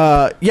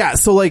 Yeah,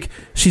 so like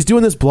she's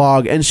doing this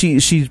blog, and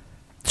she's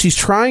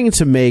trying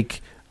to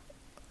make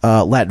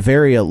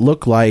Latveria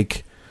look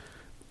like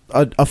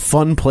a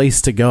fun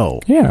place to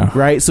go. Yeah.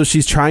 Right? So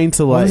she's trying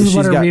to like... This is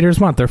what her readers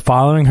want. They're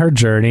following her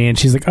journey, and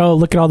she's like, oh,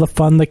 look at all the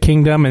fun, the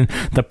kingdom, and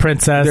the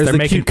princess. They're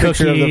making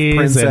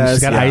cookies, and she's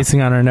got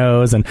icing on her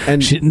nose, and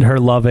her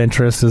love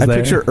interest is there. I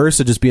picture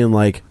Ursa just being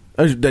like...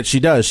 that she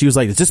does. She was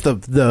like, "Is this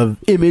the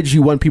image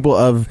you want people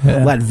of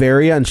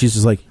Latveria?" And she's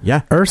just like,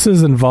 "Yeah."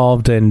 Ursa's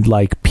involved in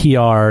like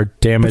PR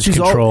damage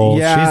control.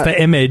 She's the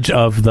image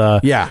of the.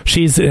 Yeah.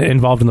 She's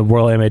involved in the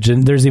world image,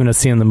 and there's even a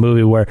scene in the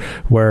movie where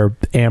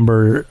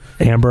Amber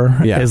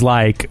is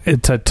like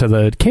to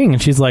the king,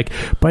 and she's like,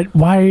 "But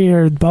why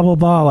are blah blah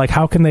blah? Like,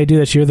 how can they do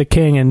this? You're the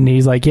king." And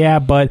he's like, "Yeah,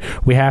 but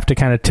we have to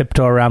kind of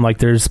tiptoe around. Like,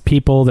 there's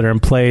people that are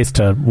in place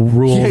to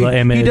rule the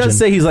image." He does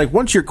say, he's like,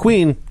 "Once you're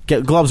queen,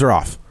 gloves are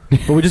off."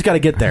 But we just got to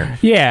get there.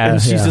 Yeah.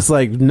 And she's just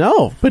like,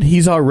 no. But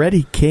he's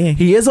already king.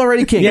 He is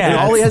already king. Yeah. And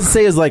all he has to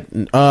say is like,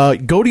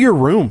 go to your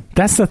room.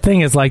 That's the thing,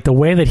 is like the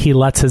way that he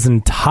lets his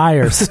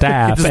entire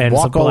staff just and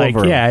walk all over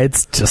him. Yeah,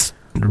 it's just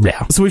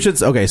So we should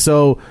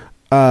so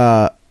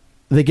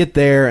they get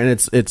there, and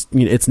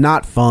it's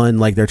not fun.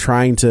 Like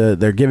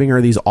they're giving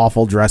her these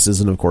awful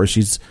dresses, and of course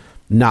she's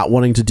not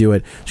wanting to do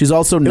it. She's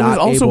also not. It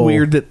was also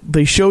weird that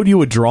they showed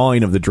you a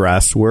drawing of the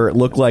dress where it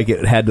looked like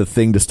it had the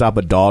thing to stop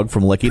a dog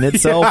from licking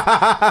itself.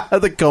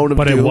 The cone of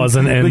but doom. It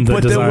wasn't in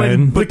the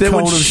design. The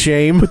cone of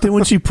shame. But then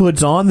when she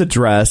puts on the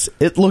dress,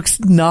 it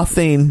looks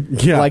nothing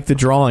like the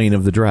drawing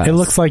of the dress. It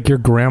looks like your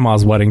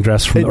grandma's wedding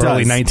dress from the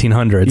early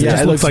 1900s. Yeah, it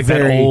just looks like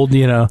that old,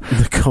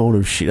 the cone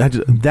of shame.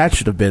 That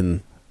should have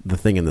been the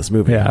thing in this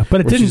movie. Yeah,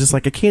 but it didn't. She's just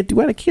like, I can't do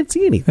it. I can't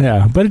see anything.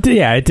 Yeah, but it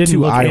didn't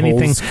look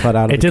anything.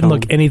 It didn't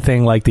look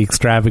anything like the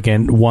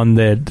extravagant one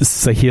that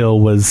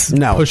Sahil was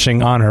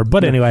pushing on her.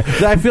 But anyway,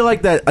 I feel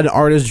like that an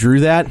artist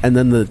drew that, and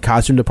then the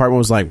costume department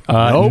was like,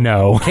 nope,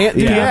 no, can't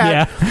do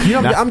that. Yeah. You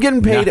know, I'm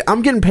getting paid. No.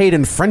 I'm getting paid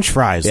in French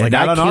fries. Yeah, like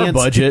not on our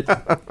budget.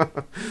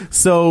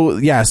 So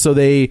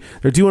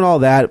they're doing all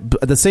that.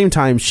 But at the same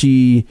time,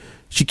 she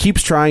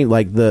keeps trying.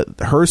 Like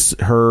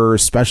her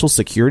special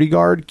security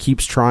guard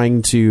keeps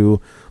trying to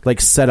like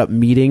set up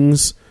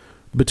meetings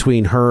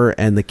between her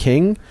and the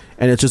king,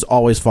 and it's just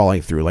always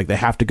falling through. Like they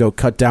have to go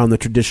cut down the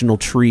traditional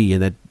tree,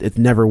 and it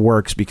never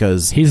works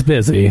because he's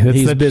busy.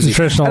 He's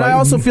busy. And I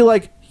also feel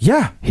like,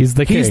 yeah, he's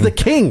the king. He's the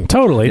king.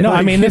 Totally. No,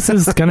 I mean, this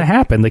is going to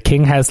happen. The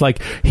king has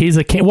he's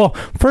a king. Well,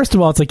 first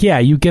of all, it's like, yeah,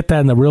 you get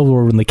that in the real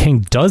world when the king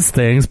does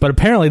things, but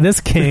apparently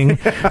this king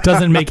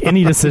doesn't make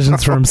any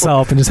decisions for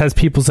himself and just has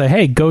people say,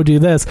 hey, go do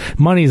this.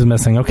 Money's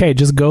missing. Okay,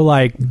 just go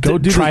go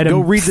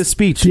read the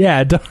speech.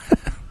 Yeah.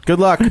 Good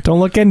luck.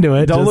 Don't look into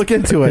it. Look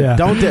into it. Yeah.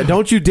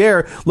 Don't you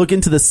dare look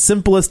into the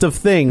simplest of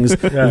things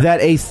that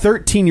a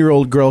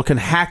 13-year-old girl can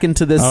hack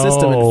into this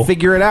system and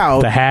figure it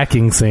out. The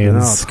hacking scenes.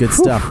 Oh, it's good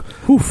stuff.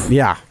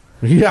 Yeah.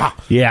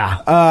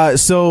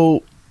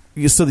 So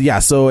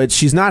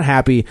she's not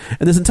happy,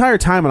 and this entire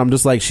time, and I'm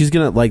just like, she's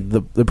gonna like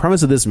the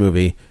premise of this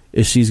movie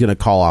is she's gonna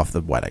call off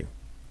the wedding.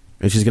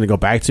 And she's going to go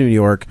back to New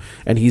York,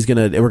 and we're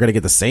going to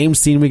get the same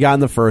scene we got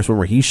in the first one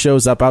where he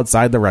shows up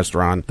outside the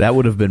restaurant. That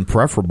would have been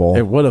preferable.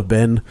 It would have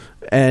been.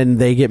 And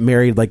they get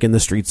married like in the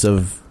streets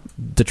of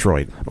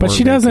Detroit. But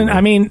she doesn't,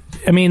 I mean,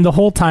 the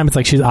whole time it's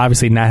like she's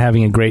obviously not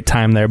having a great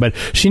time there, but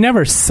she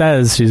never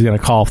says she's going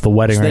to call off the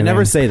wedding. They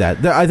never say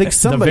that. I think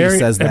somebody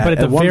says that. But at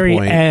the very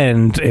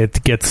end,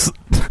 it gets,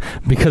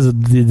 because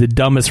of the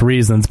dumbest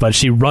reasons, but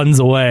she runs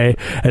away,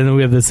 and then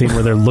we have this scene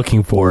where they're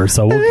looking for her,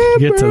 so we'll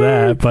get to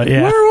that. But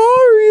yeah. Where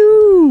are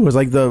you? It was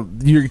like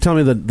you're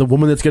telling me the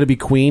woman that's going to be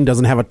queen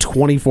doesn't have a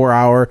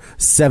 24-hour,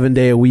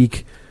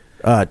 7-day-a-week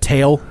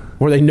tail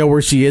where they know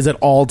where she is at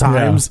all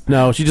times. Yeah.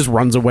 No, she just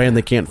runs away and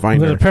they can't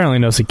find her. There's apparently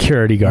no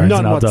security guards.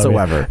 None in Aldovia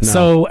whatsoever. No.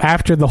 So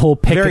after the whole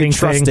picketing very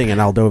trusting thing, in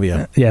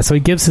Aldovia. Yeah, so he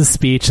gives his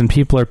speech and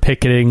people are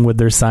picketing with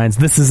their signs.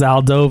 This is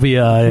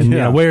Aldovia,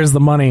 and where's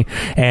the money?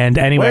 And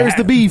anyway, where's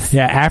the beef?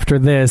 Yeah, after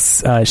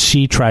this,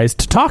 she tries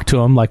to talk to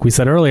him, like we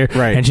said earlier,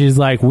 right? And she's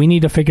like, "We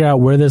need to figure out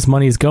where this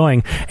money's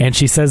going." And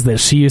she says that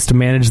she used to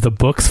manage the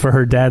books for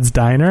her dad's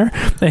diner.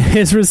 And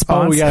his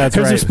response,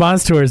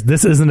 response to her is,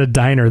 "This isn't a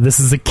diner. This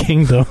is a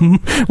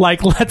kingdom."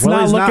 like, let's Well,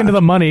 not he's look not- into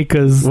the money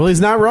because, Well,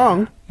 he's not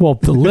wrong. well,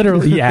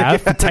 literally, yeah,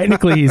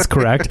 technically he's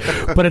correct,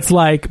 but it's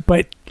like,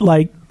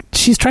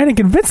 she's trying to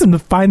convince him to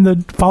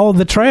follow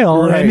the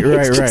trail. Right, and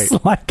right, it's just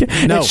right. Like,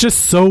 No. it's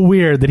just so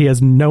weird that he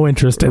has no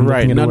interest in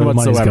Right, looking into none where the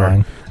money's whatsoever.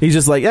 going. He's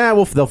just like, yeah,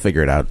 well, they'll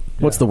figure it out.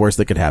 What's the worst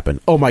that could happen?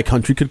 Oh, my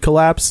country could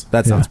collapse?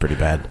 That sounds pretty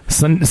bad.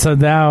 So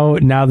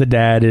now the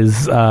dad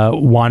is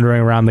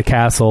wandering around the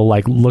castle,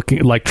 like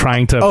looking, like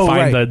trying to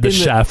find right. the In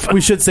chef.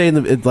 We should say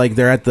like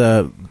they're at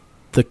the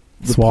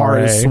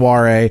Soiree.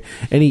 soiree,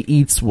 and he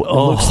eats what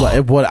looks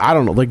like what I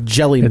don't know, like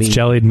jelly It's meat.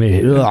 jellied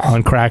meat Ugh.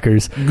 on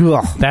crackers.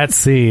 Ugh. That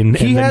scene.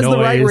 He and has the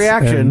right noise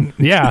reaction. and-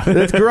 yeah,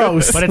 That's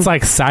gross. But it's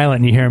like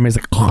silent. You hear him. He's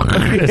like,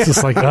 it's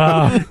just like,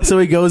 So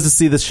he goes to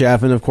see the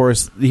chef, and of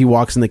course he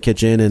walks in the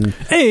kitchen, and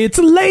hey, it's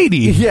a lady.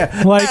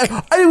 yeah, like.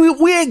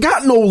 we ain't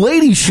got no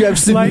lady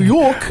chefs in Like, New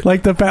York.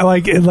 like the fact,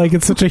 like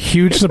it's such a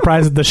huge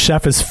surprise that the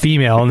chef is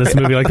female in this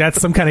movie. Like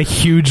that's some kind of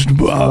huge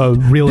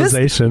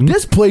realization.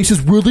 This place is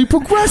really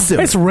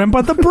progressive. It's rim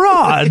by the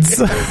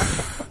broads.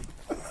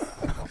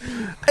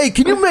 Hey,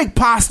 can you make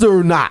pasta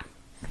or not?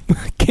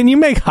 Can you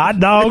make hot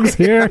dogs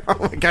here?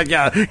 Oh my god,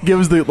 yeah.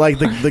 Gives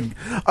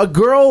the a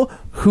girl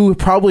who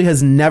probably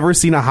has never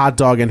seen a hot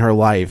dog in her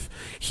life.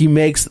 He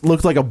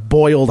looks like a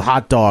boiled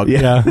hot dog.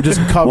 Yeah. Just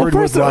covered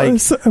Well, with first, like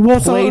so-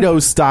 Play-Doh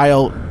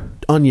style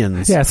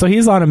onions. Yeah, so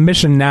he's on a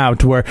mission now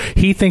to where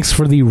he thinks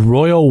for the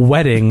royal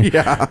wedding,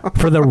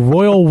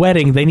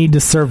 they need to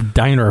serve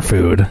diner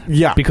food.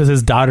 Yeah. Because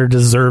his daughter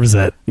deserves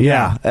it.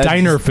 Yeah.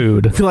 Diner I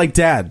food. feel like,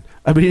 Dad,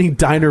 I've been eating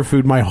diner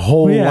food my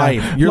whole Yeah.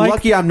 life. You're Like-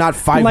 lucky I'm not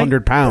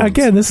 500 pounds.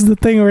 Again, this is the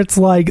thing where it's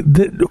like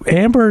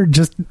Amber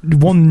just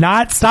will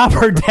not stop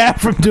her dad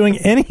from doing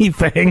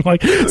anything.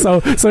 Like so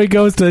he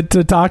goes to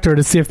talk to her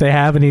to see if they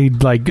have any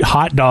like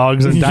hot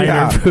dogs and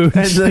diner food.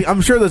 And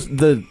I'm sure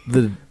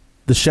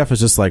the chef is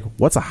just like,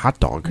 what's a hot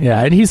dog?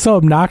 Yeah, and he's so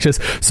obnoxious.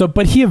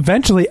 But he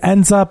eventually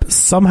ends up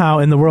somehow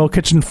in the royal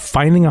kitchen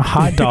finding a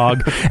hot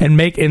dog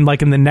and in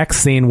the next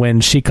scene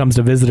when she comes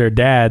to visit her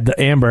dad, the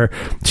Amber,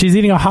 she's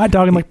eating a hot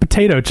dog and like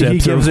potato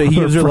chips. He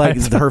gives her like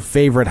fries. her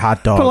favorite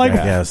hot dog, But, like,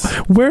 I guess.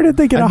 Where did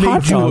they get I a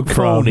hot made you a dog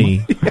crony.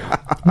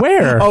 from?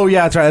 Where? Oh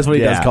yeah, that's right. That's what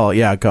he does Yeah. call it.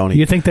 Yeah, Coney.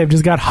 You think they've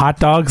just got hot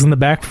dogs in the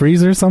back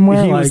freezer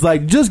somewhere? He was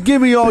like, just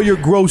give me all your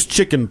gross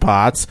chicken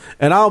pots,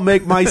 and I'll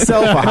make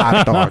myself a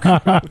hot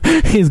dog.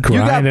 he's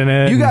grinding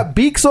it. You got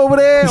beaks over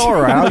there?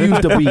 All right, I'll use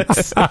the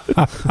beaks.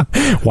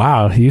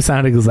 Wow, you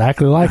sound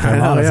exactly like him. I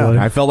know, Honestly.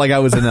 I felt like I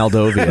was in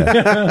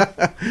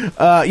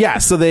Eldovia. Yeah,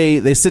 so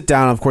they sit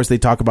down. Of course, they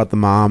talk about the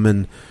mom,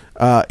 and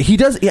he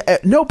does.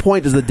 At no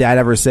point does the dad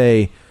ever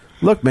say,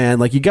 "Look, man,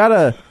 like you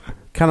gotta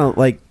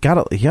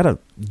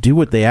do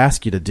what they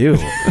ask you to do."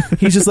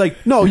 He's just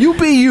like, "No, you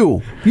be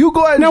you. You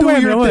go ahead and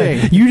do your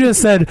thing." You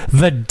just said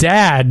the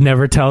dad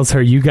never tells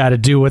her you got to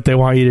do what they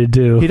want you to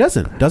do. He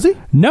doesn't, does he?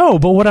 No,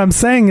 but what I'm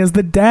saying is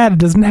the dad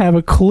doesn't have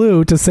a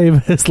clue to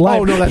save his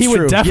life. Oh no, that's he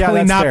true. would definitely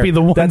that's not fair. be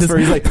the one. That's to fair.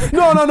 He's like,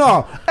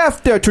 no,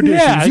 F their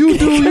traditions. You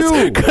do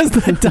you. because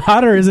the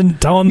daughter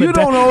isn't telling the You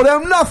dad. don't owe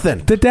them nothing.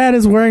 The dad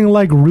is wearing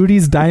like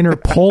Rudy's Diner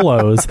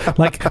polos.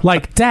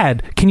 like,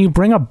 Dad, can you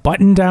bring a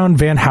button-down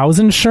Van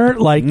Housen shirt?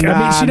 Like,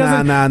 I mean, she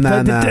doesn't.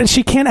 Nah.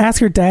 She can't ask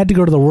her dad to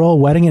go to the royal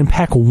wedding and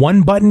pack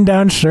one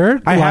button-down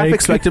shirt. I half Like,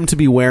 expect him to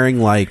be wearing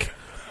like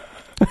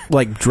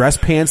dress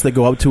pants that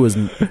go up to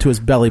his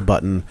belly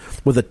button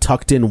with a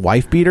tucked in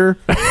wife beater,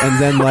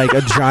 and then like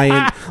a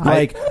giant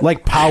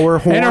like power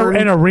horn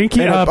and a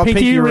rinky and a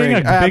pinky ring, a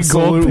big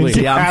gold Absolutely.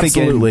 pinky. Yeah, I'm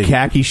Absolutely. thinking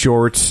khaki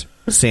shorts,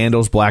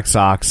 sandals, black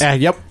socks.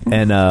 Yep.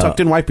 And Tucked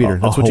in wife beater.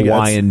 That's a what you get.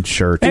 Hawaiian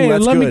shirt. Hey,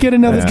 that's let me good. get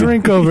another Yeah.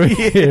 drink over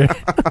here.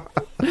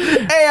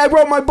 Hey, I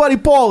brought my buddy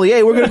Paulie.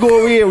 Hey, we're gonna go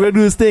over here. We're gonna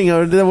do this thing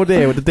over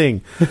there with the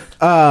thing.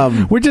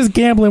 We're just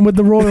gambling with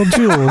the royal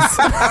jewels.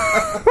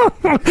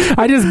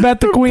 I just bet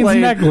the queen's They're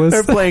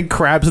necklace. playing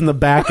crabs in the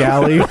back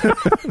alley.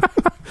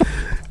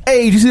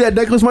 Hey, did you see that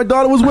necklace my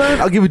daughter was wearing?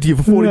 I'll give it to you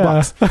for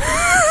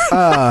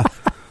 $40.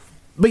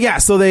 But yeah,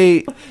 so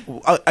they,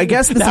 I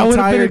guess this That would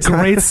have been entire a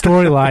great time,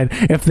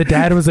 storyline if the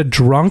dad was a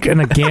drunk and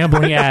a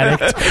gambling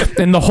addict,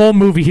 and the whole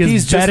movie He's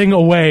he's just- betting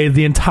away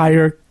the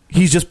entire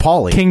he's just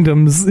Paulie.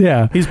 kingdoms.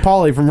 Yeah, He's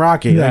Paulie from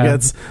Rocky. Yeah. Like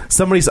that's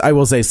somebody. I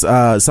will say,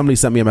 somebody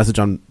sent me a message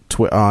on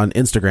on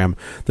Instagram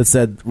that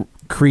said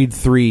Creed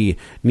 3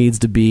 needs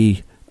to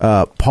be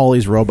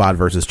Paulie's robot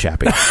versus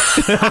Chappie.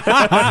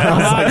 I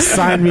was like,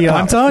 sign me up.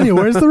 I'm telling you,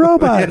 where's the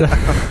robot?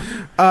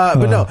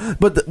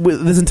 But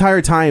this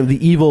entire time,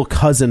 the evil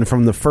cousin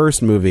from the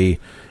first movie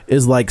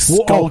is like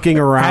skulking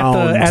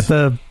around at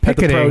the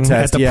picketing,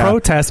 protest.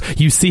 protest.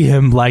 You see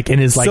him like in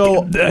his like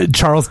So-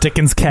 Charles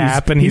Dickens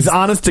cap, and He's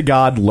honest to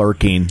God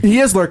lurking. He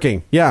is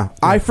lurking. Yeah,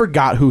 I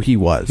forgot who he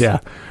was. yeah.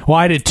 Well,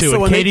 I did too. So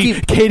and when they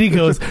Katie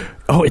goes,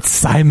 oh, it's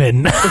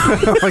Simon.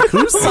 Like,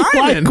 who's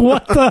Simon? Like,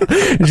 what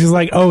the? And she's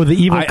like, oh, the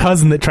evil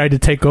cousin that tried to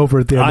take over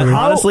at the end of the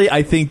Honestly,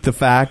 I think the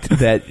fact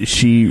that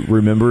she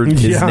remembered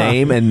his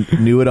name and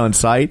knew it on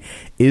sight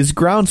is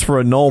grounds for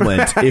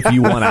annulment if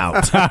you want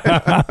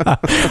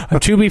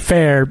out. To be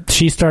fair,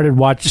 she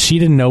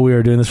didn't know we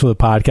were doing this for the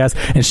podcast,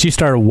 and she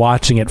started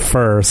watching it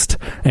first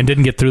and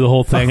didn't get through the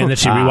whole thing, and then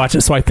she rewatched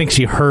it. So I think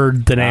she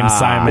heard the name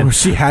Simon.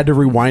 She had to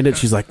rewind it.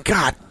 She's like,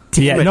 God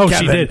damn it, no,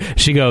 Kevin. she did.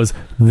 She goes,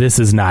 this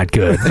is not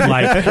good.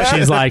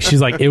 Like she's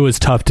like, it was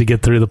tough to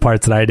get through the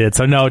parts that I did.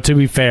 So no, to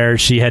be fair,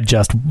 she had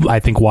just, I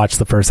think, watched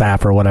the first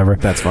half or whatever.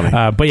 That's funny.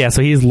 But yeah,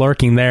 so he's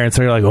lurking there, and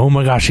so you're like, oh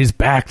my gosh, he's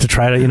back to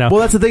try to, you know. Well,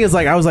 that's the thing is,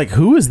 like, I was like,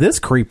 who is this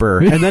creeper?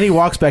 And then he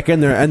walks back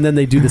in there, and then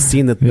they do the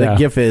scene that the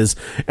GIF is,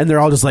 and they're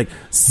all just like,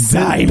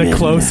 Simon. The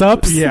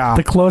close-ups,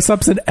 the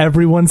close-ups in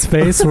everyone's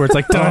face, where it's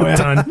like dun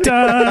dun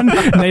dun,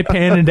 and they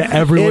pan into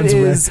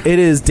everyone's. It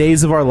is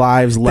Days of Our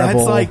Lives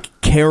level. That's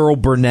like Carol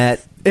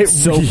Burnett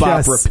soap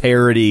opera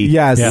parody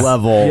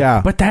level.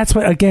 Yeah. But that's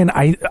what, again,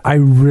 I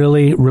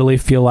really, really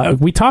feel like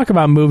we talk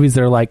about movies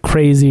that are like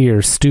crazy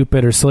or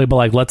stupid or silly, but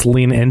like, let's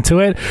lean into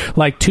it.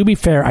 Like, to be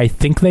fair, I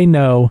think they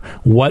know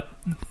what,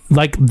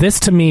 like,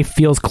 this to me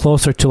feels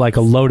closer to like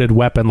a Loaded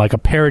Weapon, like a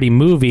parody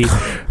movie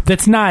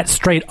that's not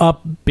straight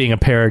up being a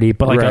parody,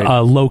 but like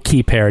a low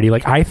key parody.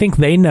 Like, I think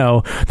they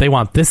know they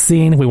want this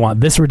scene, we want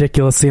this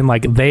ridiculous scene.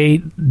 Like,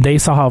 they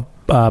saw how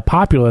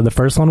popular the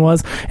first one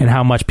was and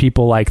how much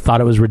people like thought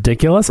it was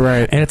ridiculous,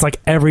 right? And it's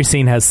like every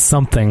scene has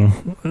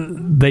something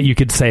that you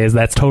could say is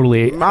that's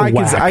totally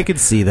I could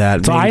see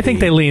that. So maybe. I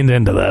think they leaned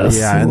into this.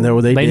 Yeah, and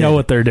they know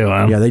what they're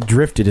doing. Yeah, they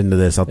drifted into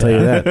this, I'll tell you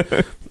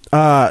that.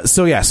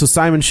 So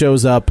Simon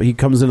shows up. He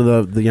comes into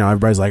the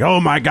everybody's like, oh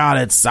my God,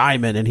 it's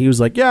Simon, and he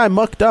was like, yeah, I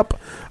mucked up.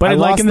 But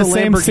like in the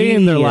same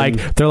scene, they're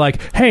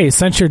like, hey,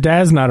 since your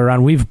dad's not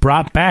around, we've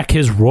brought back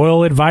his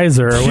royal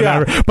advisor or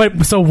whatever. Yeah.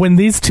 But so when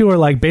these two are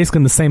like basically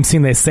in the same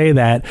scene, they say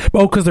that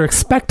because they're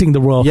expecting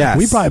the royal. Yes.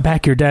 We brought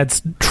back your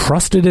dad's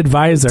trusted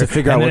advisor to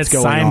figure out what's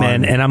going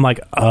Simon, on. and I'm like,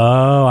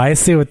 oh, I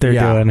see what they're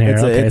doing here.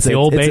 It's the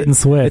old bait and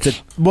switch. I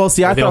thought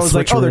it was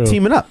like, oh, they're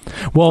teaming up.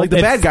 Well, like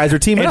the bad guys are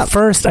teaming up. At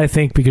first, I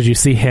think because you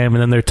see him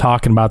and then they're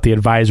talking about the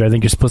advisor, I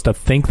think you're supposed to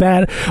think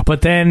that.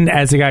 But then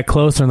as it got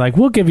closer and like,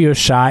 we'll give you a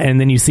shot, and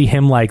then you see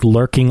him like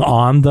lurking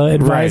on the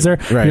advisor,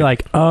 right. You're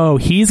like, oh,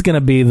 he's gonna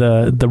be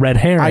the red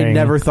herring. I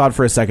never thought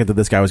for a second that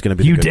this guy was gonna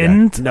be the good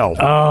didn't guy. No.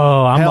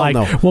 Oh, I'm Hell like,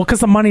 no. well, because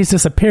the money's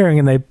disappearing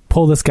and they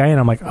pull this guy in.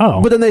 I'm like,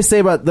 oh. But then they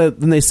say that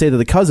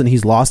the cousin,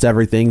 he's lost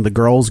everything. The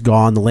girl's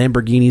gone, the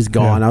Lamborghini's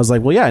gone. I was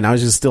like, well, yeah, now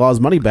he's just steal all his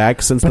money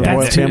back since the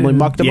royal family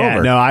mucked him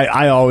over. No,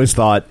 I always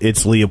thought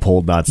it's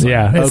Leopold, not Simon.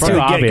 Yeah, it's too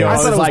obvious. I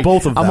thought it was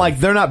both of them. I'm like,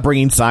 they're not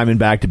bringing Simon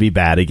back to be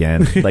bad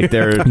again. Like,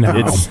 they're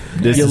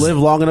you live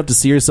long enough to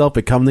see yourself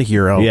become the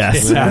hero.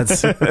 Yes.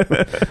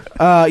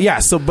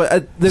 So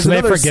there's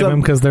they forgive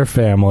him because they're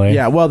family.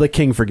 Yeah, well, the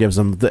king forgives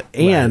him.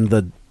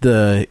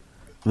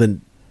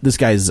 This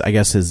guy's, I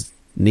guess, his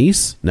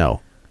niece.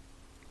 No,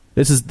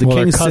 this is the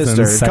king's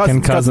sister,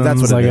 second cousin.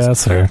 That's what it is.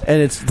 Guess,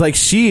 and it's like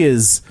she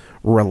is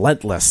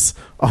relentless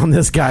on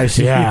this guy.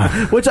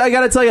 Which I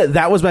gotta tell you,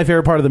 that was my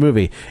favorite part of the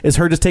movie, is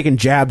her just taking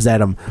jabs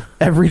at him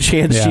every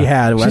chance she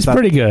had. She's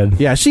pretty good.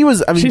 Yeah, she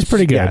was. I mean, she's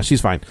pretty good. Yeah,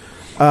 she's fine.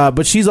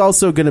 But she's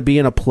also going to be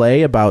in a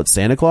play about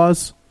Santa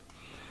Claus.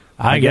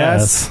 I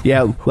guess.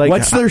 Yeah, like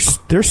what's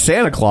their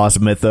Santa Claus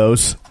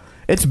mythos?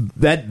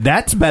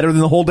 That's better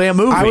than the whole damn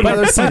movie. I would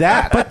rather see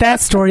that. But that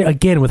story,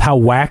 again, with how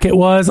whack it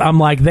was, I'm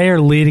like,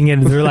 they're leading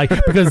in. They're like,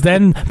 because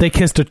then they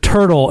kissed a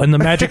turtle, and the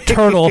magic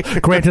turtle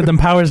granted them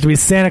powers to be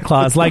Santa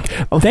Claus. Like,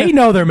 they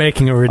know they're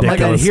making a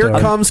ridiculous here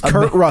story. comes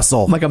Kurt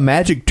Russell. I'm like, a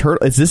magic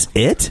turtle. Is this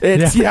it?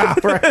 Yeah,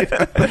 right.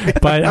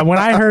 But when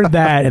I heard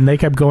that, and they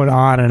kept going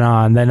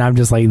on, then I'm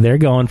just like, they're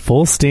going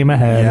full steam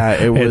ahead.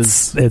 Yeah, it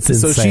was. It's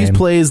insane. So she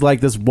plays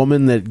like this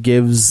woman that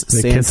gives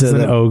Santa kisses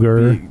an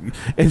ogre,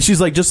 and she's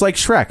like, just like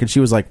Shrek, and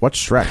she was like, what's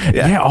Shrek?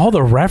 Yeah, all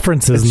the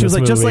references. She was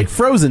like, movie. just like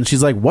Frozen.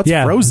 She's like, what's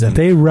Frozen?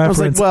 They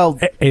reference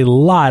a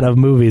lot of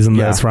movies in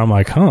this where I'm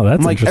like, oh,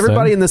 that's like, interesting.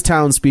 everybody in this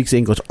town speaks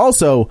English.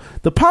 Also,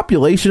 the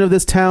population of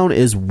this town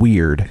is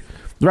weird,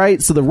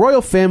 right? So the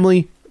royal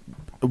family,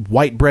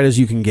 white bread as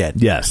you can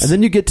get. Yes. And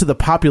then you get to the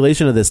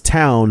population of this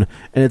town,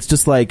 and it's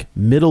just like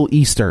Middle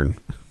Eastern.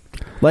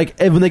 Like,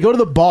 when they go to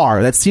the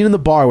bar, that scene in the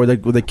bar where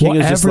the king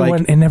is just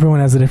like... And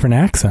everyone has a different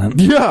accent.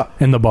 Yeah.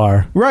 In the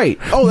bar. Right.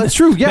 Oh, that's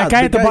true. Yeah. That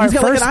guy at the bar he's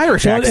got first, like an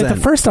Irish accent. At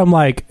the first, I'm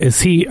like,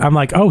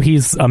 oh,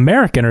 he's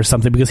American or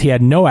something, because he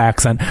had no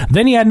accent.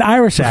 Then he had an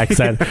Irish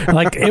accent.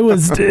 Like,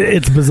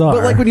 it's bizarre.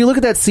 But like, when you look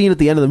at that scene at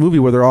the end of the movie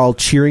where they're all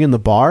cheering in the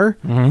bar,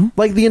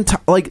 like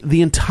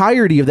the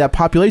entirety of that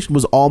population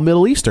was all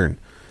Middle Eastern.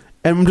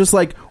 And I'm just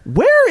like,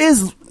 where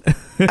is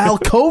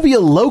Alcovia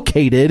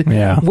located?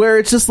 Yeah. Where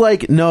it's just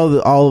like,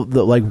 no, all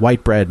the like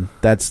white bread,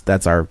 that's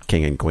our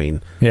king and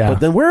queen. Yeah. But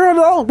then where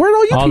did all you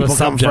all people the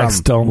come subjects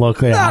from? don't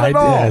look like Not at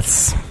all.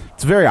 It's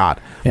very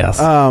odd. Yes.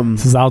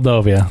 This is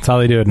Aldovia. That's how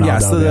they do it in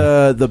Aldovia.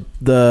 So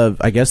the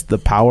I guess the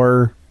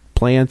power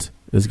plant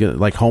is gonna,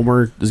 like,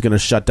 Homer is gonna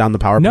shut down the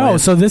power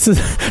plant.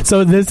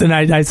 And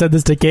I said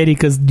this to Katie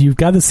because you've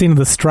got the scene of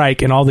the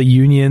strike and all the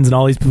unions and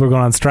all these people are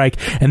going on strike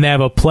and they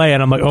have a play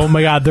and I'm like, oh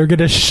my god, they're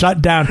gonna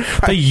shut down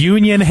the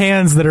union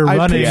hands that are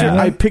running.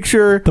 I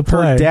picture the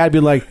play. Her dad be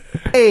like,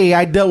 hey,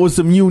 I dealt with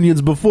some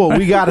unions before.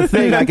 We got a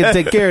thing. I can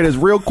take care of this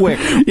real quick.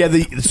 Yeah,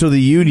 so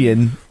the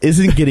union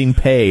isn't getting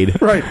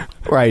paid.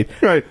 Right.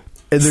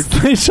 And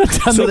they shut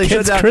down the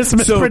kids'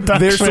 Christmas production.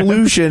 Their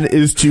solution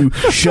is to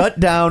shut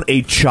down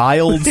a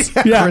child's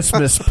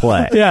Christmas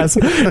play. Yes.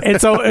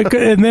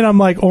 And then I'm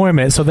like, oh, wait a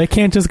minute. So they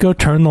can't just go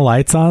turn the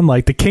lights on?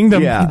 Like the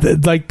kingdom,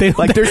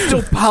 there's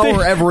still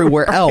power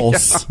everywhere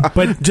else,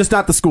 but just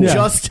not the school. Yeah.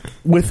 Just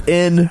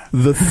within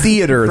the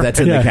theater that's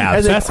in the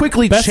castle. And they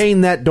quickly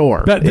chain that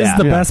door. This is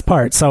the best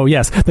part. So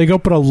yes, they go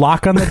put a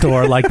lock on the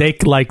door, like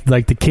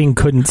the king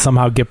couldn't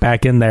somehow get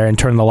back in there and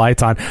turn the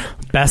lights on.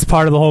 Best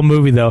part of the whole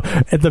movie, though,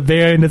 at the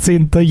very end, it's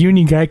the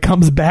union guy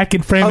comes back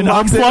in frame and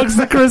unplugs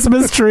the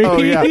Christmas tree. Oh,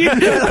 yeah.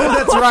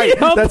 That's right.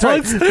 That's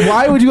right.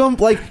 Why would you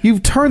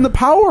you've turned the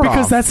power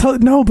off? Because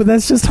but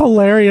that's just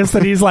hilarious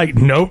that he's like,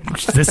 nope,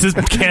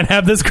 can't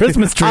have this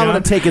Christmas tree. I'm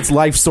going to take its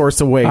life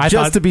source away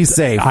to be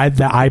safe.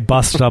 I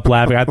busted up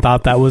laughing. I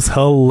thought that was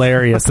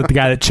hilarious that the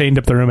guy that chained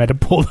up the room had to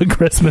pull the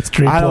Christmas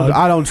tree plug.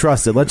 I don't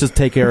trust it. Let's just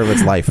take care of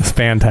its life. It's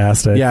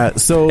fantastic. Yeah.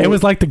 So it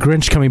was like the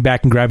Grinch coming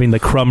back and grabbing the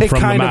crumb from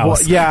the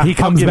mouse. He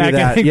comes back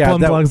and he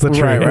plugs the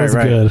tree. Right, it was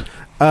good.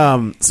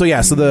 So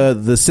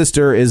the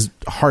sister is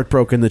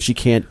heartbroken that she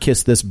can't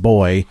kiss this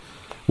boy,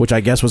 which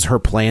I guess was her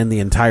plan the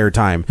entire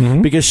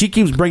time, because she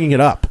keeps bringing it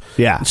up.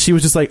 Yeah. She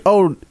was just like,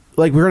 oh,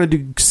 like we're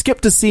going to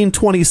skip to scene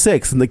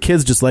 26. And the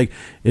kid's just like,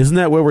 isn't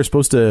that where we're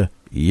supposed to,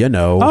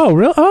 Oh,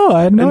 really? Oh,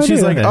 I had no idea. And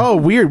she's like, oh,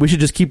 weird. We should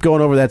just keep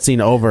going over that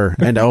scene over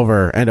and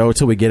over and over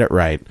until we get it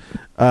right.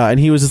 And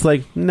he was just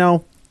like,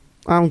 no,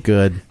 I'm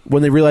good.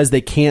 When they realize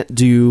they can't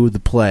do the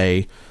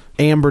play,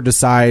 Amber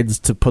decides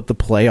to put the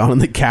play on in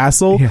the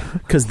castle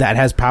because that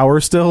has power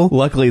still.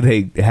 Luckily,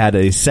 they had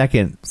a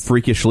second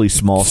freakishly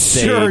small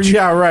stage.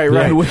 Sure,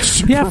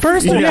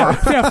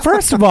 right.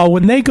 First of all,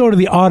 when they go to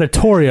the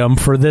auditorium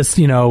for this,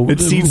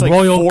 it seems like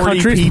royal 40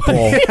 country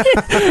people.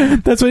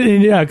 That's what,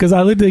 because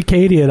I looked at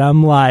Katie and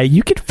I'm like,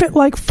 you could fit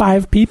like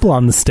 5 people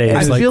on the stage.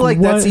 I feel like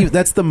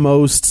that's the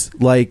most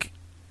like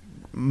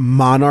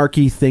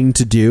monarchy thing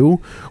to do,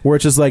 where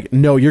it's just like,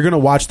 no, you're gonna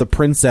watch the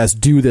princess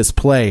do this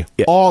play,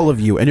 all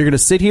of you, and you're gonna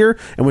sit here,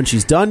 and when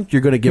she's done,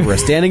 you're gonna give her a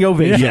standing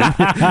ovation.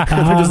 They're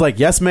just like,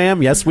 yes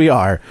ma'am, yes we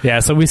are.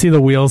 So we see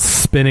the wheels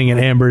spinning in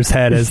Amber's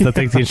head as the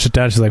thing's getting shut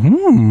down. She's like,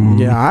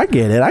 yeah, I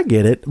get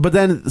it. But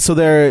then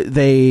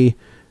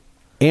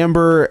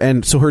Amber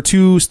and so her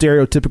 2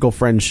 stereotypical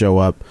friends show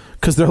up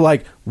because they're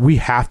like, we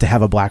have to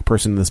have a black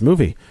person in this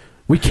movie.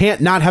 We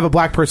can't not have a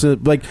black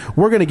person. Like,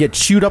 we're going to get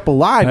chewed up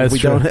alive if we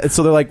don't.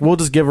 So they're like, we'll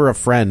just give her a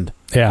friend.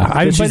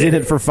 Yeah. She's in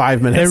it for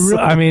 5 minutes.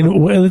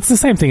 It's the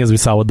same thing as we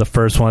saw with the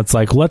first one. It's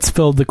like, let's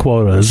fill the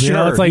quotas.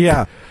 Sure. It's like, you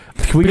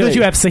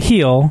have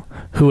Sahil,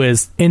 who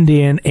is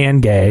Indian and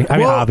gay.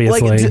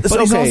 Obviously. But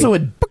he's also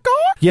a...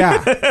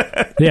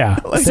 Yeah. Yeah.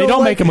 They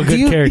don't make him a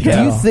good character.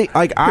 Do you think...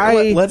 Like,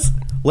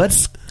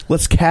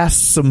 Let's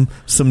cast some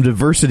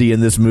diversity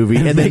in this movie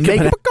and then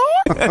make him...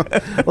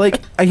 Like,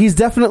 he's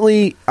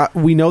definitely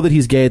we know that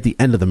he's gay at the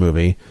end of the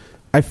movie.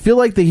 I feel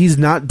like that he's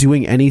not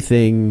doing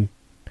anything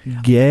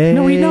gay.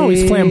 No, we know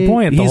he's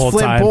flamboyant the whole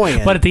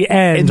time. But at the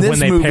end, when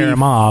they pair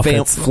him off,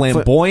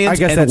 flamboyant I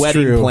guess and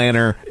wedding true.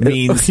 Planner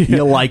means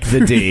you like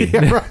the D.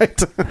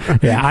 Right.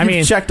 Yeah, I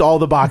mean, checked all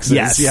the boxes.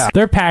 Yes. Yeah.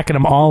 They're packing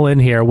them all in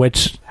here,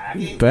 which...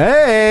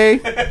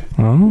 Hey!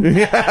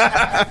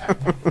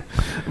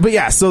 But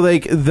yeah, so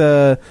like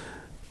the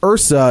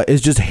Ursa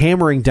is just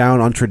hammering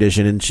down on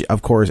tradition, and she,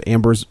 of course,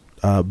 Amber's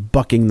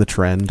bucking the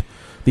trend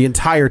the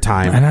entire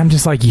time. And I'm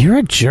just like, you're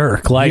a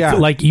jerk.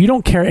 Like you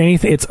don't care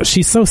anything.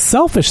 She's so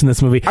selfish in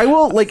this movie. I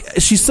will, like,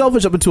 she's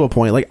selfish up until a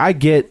point. Like, I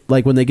get,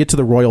 like, when they get to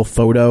the royal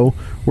photo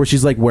where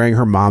she's, like, wearing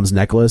her mom's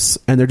necklace,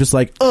 and they're just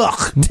like,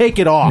 ugh, take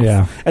it off.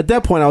 Yeah. At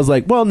that point, I was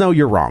like, well, no,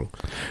 you're wrong.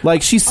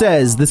 Like, she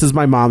says, this is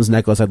my mom's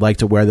necklace, I'd like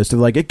to wear this. They're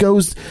like, it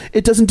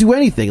doesn't do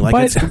anything.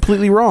 Like, it's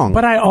completely wrong.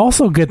 But I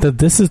also get that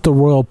this is the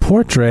royal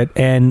portrait,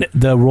 and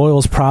the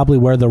royals probably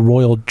wear the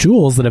royal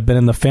jewels that have been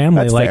in the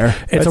family. That's like, fair.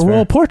 It's a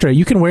royal portrait.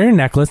 You can wear a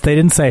necklace. They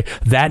didn't say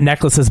that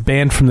necklace is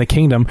banned from the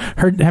kingdom.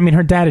 Her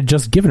dad had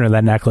just given her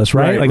that necklace,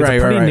 right? Like, it's a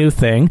pretty new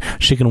thing.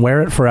 She can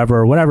wear it forever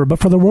or whatever. But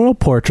for the royal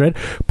portrait,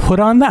 put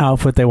on the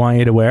outfit they want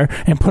you to wear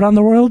and put on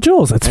the royal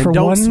jewels. That's and for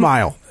don't one.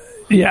 Smile.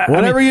 Yeah,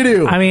 whatever you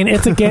do. I mean,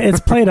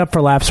 it's played up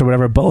for laughs or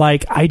whatever. But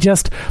like,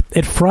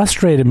 it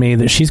frustrated me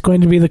that she's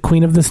going to be the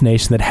queen of this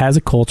nation that has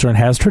a culture and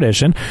has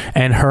tradition,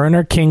 and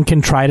her king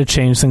can try to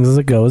change things as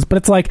it goes. But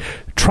it's like,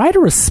 try to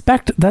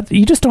respect that.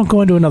 You just don't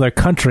go into another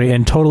country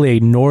and totally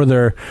ignore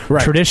their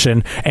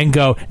tradition and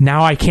go,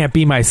 now I can't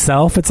be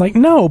myself. It's like,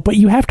 no, but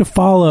you have to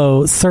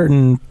follow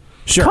certain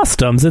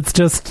customs. It's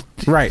just,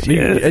 Right.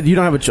 You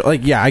don't have a choice.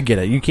 Like, yeah, I get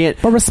it. You can't.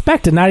 But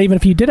respect it. Not even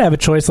if you did have a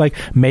choice, like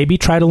maybe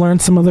try to learn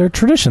some of their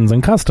traditions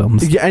and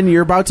customs. Yeah, and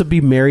you're about to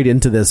be married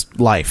into this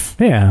life.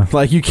 Yeah.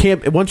 Like, you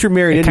can't, once you're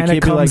married in,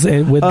 you can't be like,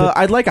 with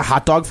I'd like a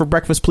hot dog for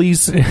breakfast,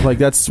 please. Like,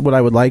 that's what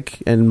I would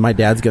like, and my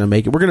dad's going to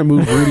make it. We're going to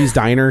move Rudy's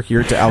Diner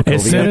here to Alcovia.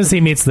 As soon as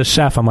he meets the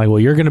chef, I'm like, well,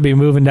 you're going to be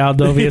moving to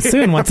Alcovia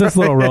soon once this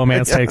little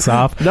romance takes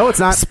off. No, it's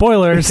not.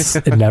 Spoilers.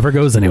 It never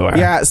goes anywhere.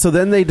 Yeah, so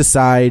then they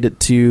decide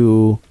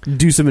to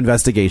do some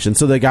investigation.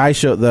 So the guy,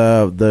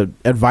 the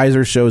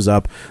advisor shows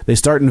up. They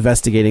start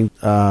investigating.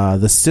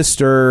 The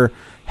sister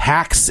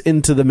hacks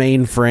into the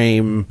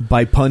mainframe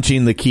by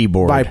punching the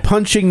keyboard.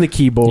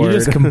 You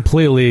just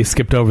completely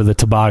skipped over the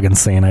toboggan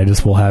scene. I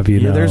just will have you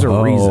know. There's a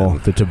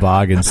reason. The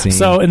toboggan scene.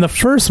 So in the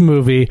first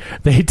movie,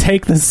 they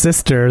take the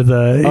sister.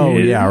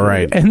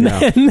 And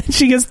then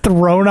she gets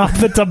thrown off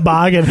the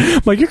toboggan.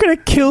 I'm like, you're gonna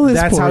kill this.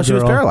 That's poor how she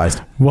was girl.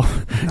 paralyzed. Well,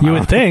 you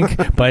would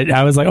think, but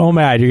I was like, oh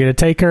my God, you're gonna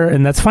take her,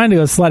 and that's fine to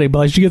go sledding, but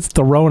like she gets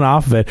thrown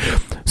off of it.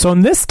 So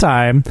in this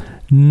time,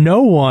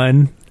 no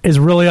one is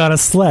really on a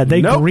sled.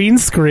 They green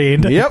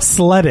screened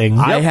sledding.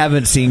 I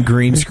haven't seen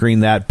green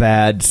screen that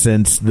bad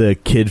since the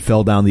kid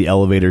fell down the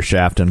elevator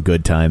shaft on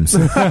Good Times.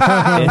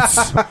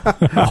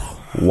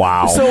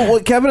 Wow. So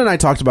what Kevin and I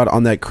talked about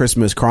on that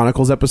Christmas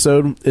Chronicles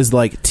episode is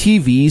like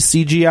TV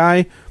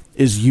CGI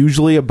is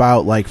usually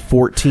about like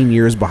 14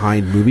 years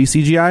behind movie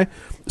CGI.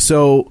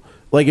 So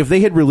like if they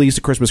had released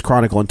a Christmas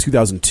Chronicle in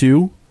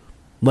 2002,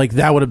 like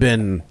that would have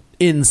been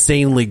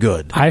insanely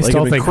good. I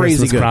still think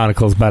Christmas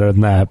Chronicles better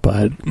than that,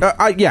 but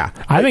yeah,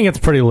 I think it's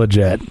pretty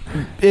legit.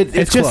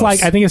 It's just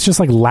like, I think it's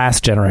just like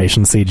last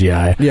generation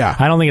CGI. Yeah,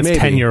 I don't think it's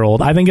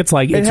 10-year-old. I think it's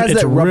like it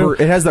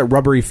has that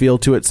rubbery feel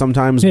to it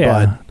sometimes.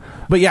 Yeah.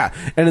 But yeah,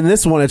 and in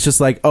this one, it's just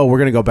like, oh, we're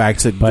going to go back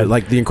to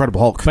like the Incredible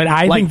Hulk. But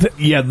I think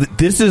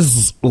this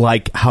is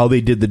like how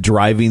they did the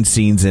driving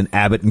scenes in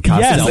Abbott and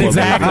Costello. Yes,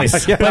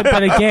 exactly.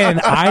 But again,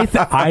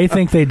 I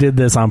think they did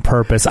this on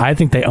purpose. I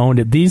think they owned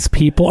it. These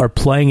people are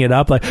playing it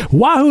up like,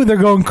 wahoo, they're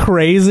going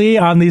crazy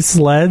on these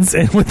sleds,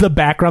 and with the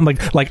background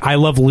like I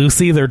Love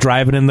Lucy, they're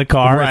driving in the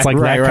car. Right, it's like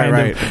that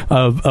kind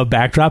of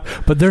backdrop.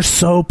 But they're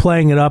so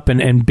playing it up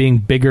and being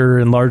bigger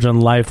and larger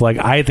than life. Like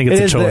I think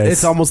it's a choice.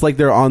 It's almost like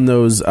they're on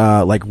those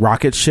like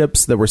rocket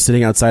ships that were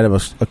sitting outside of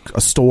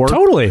a store.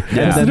 Totally.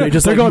 Yeah. And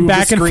they're going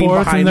back and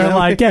forth, and they're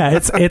like, yeah,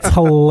 it's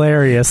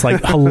hilarious,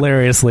 like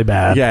hilariously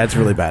bad. Yeah, it's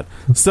really bad.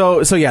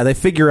 So yeah, they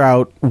figure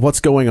out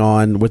what's going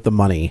on with the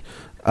money.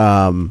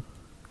 And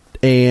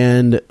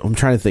I'm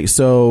trying to think.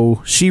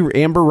 So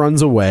Amber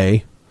runs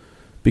away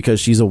because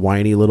she's a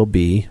whiny little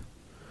bee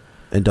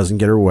and doesn't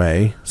get her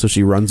way, so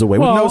she runs away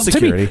with no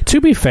security.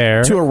 To be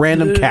fair, to a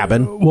random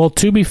cabin. Well,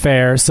 to be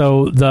fair,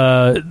 so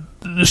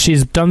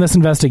she's done this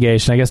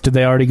investigation. I guess, did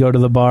they already go to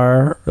the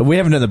bar? We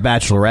haven't done the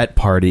bachelorette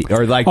party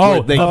or like the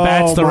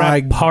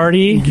bachelorette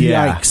party.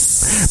 Yeah.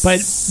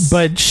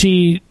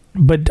 Yikes!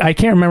 But I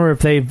can't remember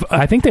if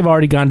I think they've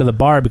already gone to the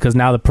bar because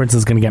now the prince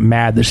is going to get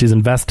mad that she's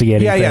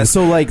investigating. Yeah.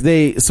 So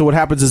what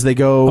happens is they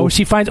go. Oh,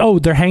 she finds. Oh,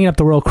 they're hanging up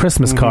the royal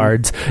Christmas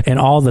cards, and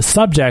all the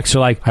subjects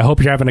are like, "I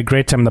hope you're having a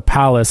great time in the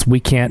palace.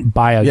 We can't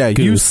buy a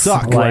goose." You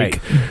suck.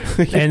 Like,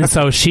 and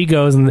so she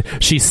goes and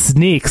she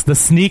sneaks. The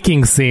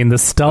sneaking scene, the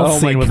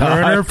stealth scene with her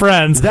and her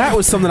friends. That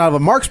was something out of a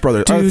Marx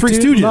Brothers, Three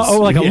Stooges.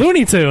 Oh, like a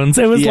Looney Tunes.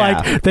 It was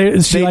like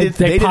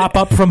they pop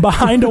up from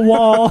behind a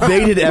wall.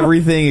 They did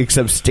everything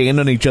except stand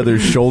on each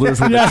other's shoulders with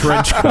a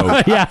trench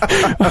coat. Yeah,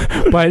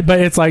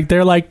 but it's like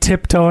they're like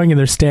tiptoeing and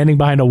they're standing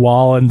behind a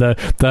wall, and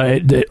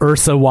the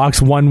Ursa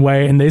walks one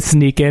way and they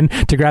sneak in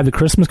to grab the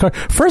Christmas card.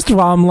 First of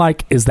all, I'm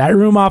like, is that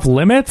room off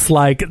limits?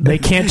 Like they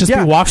can't just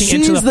be walking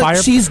into the fire.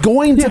 She's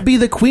going to be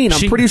the queen.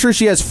 I'm pretty sure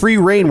she has free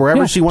reign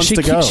wherever she wants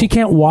to go. She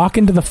can't walk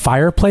into the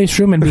fireplace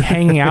room and be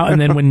hanging out,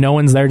 and then when no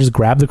one's there, just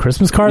grab the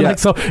Christmas card. Like,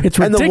 so it's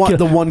ridiculous. And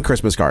the one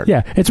Christmas card.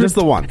 Yeah, it's just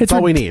the one. It's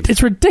all we need.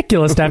 It's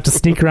ridiculous to have to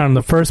sneak around in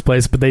the first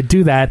place, but they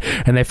do that,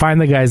 and they find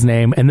the guy's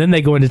name, and then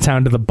they go into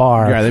town to the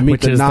bar. Yeah, they meet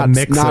which is the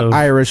mix of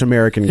Irish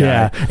American guy.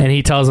 Yeah, and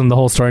he tells them the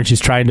whole story, and she's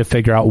trying to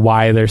figure out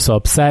why they're so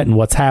upset and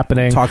what's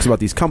happening. Talks about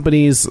these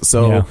companies.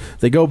 So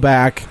they go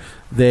back.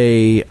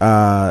 They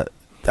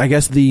I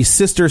guess the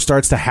sister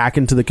starts to hack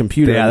into the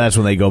computer. Yeah, that's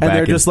when they go back. And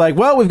they're just like,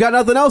 well, we've got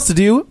nothing else to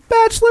do.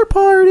 Bachelor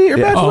party or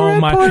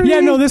bachelorette party. Yeah,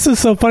 no, this is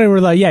so funny. We're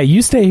like, yeah,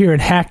 you stay here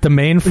and hack the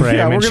mainframe.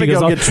 Yeah, we're going to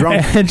go get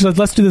drunk. And she's like,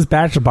 let's do this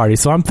bachelor party.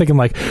 So I'm thinking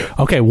like,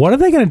 okay, what are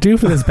they going to do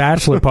for this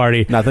bachelor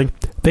party? Nothing.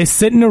 They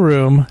sit in a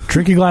room,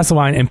 drink a glass of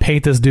wine, and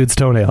paint this dude's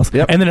toenails.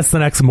 Yep. And then it's the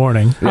next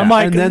morning. Yeah. I'm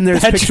like, and then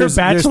there's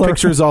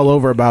pictures all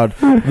over about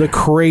the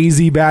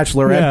crazy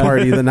bachelorette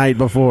party the night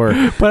before.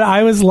 But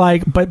I was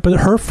like, but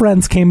her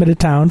friends came into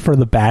town for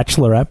the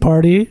bachelorette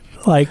party.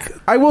 Like,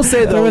 I will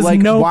say though,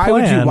 like,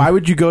 why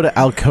would you go to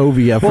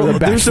Alcovia for the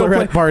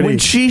bachelorette party? When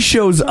she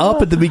shows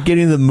up at the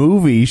beginning of the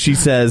movie, she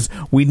says,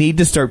 "We need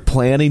to start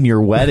planning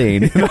your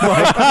wedding." Like,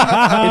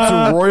 it's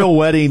a royal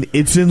wedding.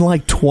 It's in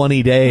like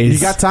 20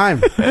 days. You got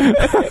time.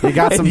 You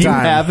got some time. You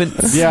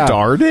haven't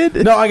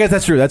started? No, I guess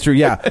that's true. That's true.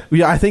 Yeah,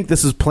 I think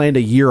this is planned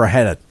a year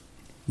ahead.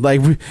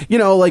 Like, you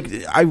know, like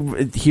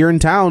here in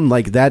town,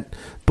 like that.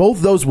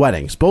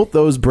 both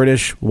those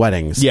British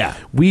weddings. Yeah.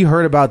 We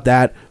heard about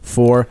that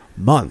for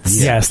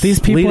months. Yes, these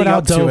people Leading in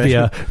up to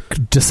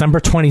Aldovia, December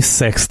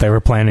 26th, they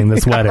were planning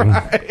this wedding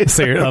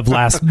of the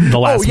last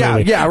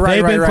movie.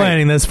 They've been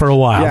planning this for a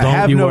while. Yeah, Don't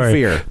have you no worry.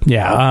 fear.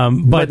 Yeah,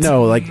 But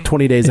no, like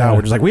 20 days out,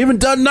 we're just like, we haven't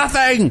done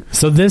nothing.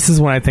 So this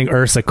is when I think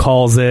Ursa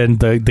calls in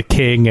the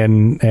king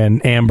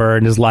and Amber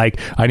and is like,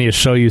 I need to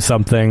show you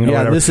something.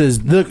 Yeah, this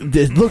is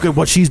look at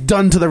what she's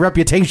done to the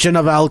reputation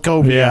of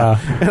Alcovia.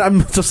 Yeah. And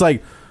I'm just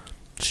like,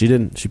 she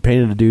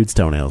painted a dude's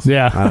toenails.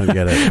 Yeah. I don't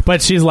get it.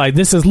 But she's like,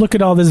 look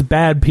at all this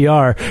bad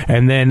PR.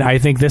 And then I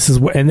think this is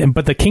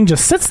but the king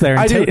just sits there.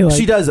 And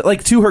she does.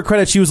 Like, to her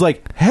credit, she was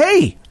like,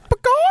 hey,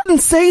 go and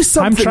say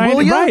something, I'm trying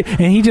will ya? right,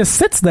 and he just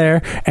sits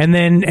there, and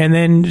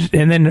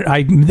then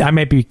I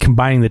might be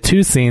combining the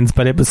two scenes,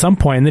 but at some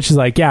point, and then she's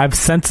like, yeah,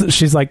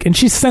 she's like, and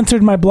she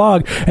censored my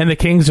blog, and the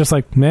king's just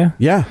like, meh,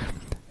 yeah.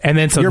 And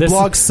then your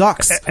blog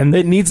sucks, and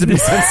it needs to be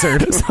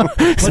censored.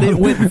 But it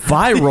went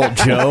viral,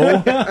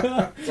 Joe.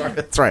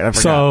 That's right. I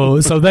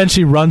forgot. So then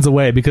she runs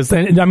away because,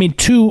 I mean,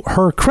 to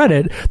her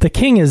credit, the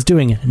king is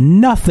doing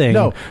nothing.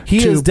 No,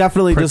 he is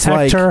definitely protect just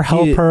like her,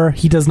 help her.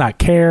 He does not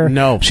care.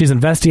 No, she's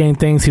investigating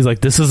things. He's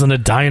like, this isn't a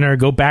diner.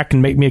 Go back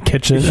and make me a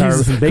kitchen.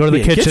 Or go to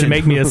the kitchen and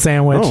make me a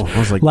sandwich. Oh, I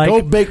was like,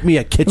 go bake me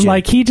a kitchen.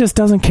 Like, he just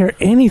doesn't care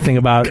anything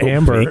about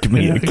Amber. Make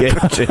me a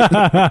kitchen.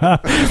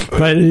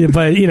 but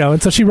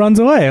and so she runs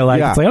away.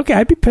 Like, it's like, okay,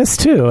 I'd be pissed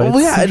too. Well,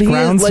 yeah, and he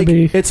is, like,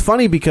 be... it's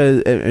funny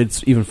because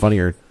it's even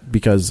funnier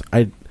because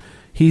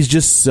he's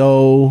just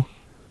so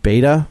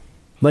beta.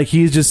 Like,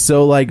 he's just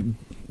so like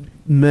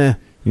meh.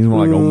 He's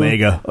more like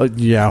Omega.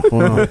 Yeah.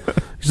 Well,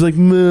 he's like,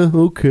 meh,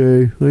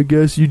 okay. I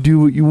guess you do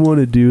what you want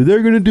to do.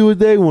 They're going to do what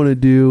they want to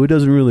do. It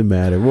doesn't really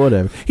matter.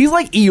 Whatever. He's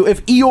like Eeyore.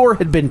 If Eeyore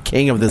had been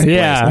king of this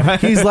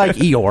place, he's like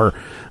Eeyore.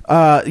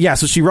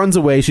 So she runs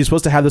away. She's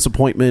supposed to have this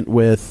appointment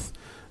with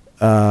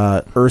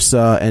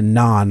Ursa and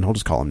Nan. I'll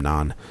just call him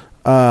Nan.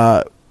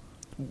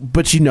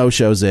 But she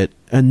no-shows it,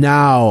 and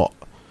now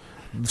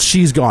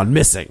she's gone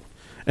missing.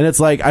 And it's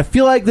like, I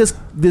feel like this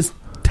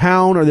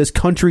town or this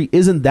country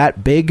isn't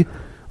that big.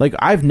 Like,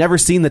 I've never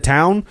seen the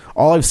town.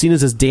 All I've seen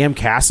is this damn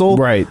castle,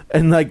 right?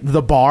 And like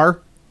the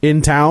bar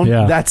in town.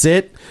 Yeah. That's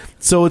it.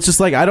 So it's just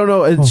like, I don't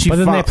know. But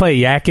then they play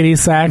yakety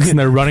sax and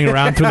they're running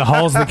around through the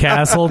halls of the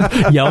castle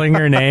yelling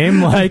her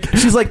name. Like,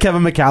 she's like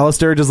Kevin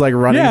McAllister, just like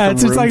running. Yeah,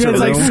 it's like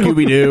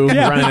Scooby Doo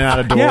running out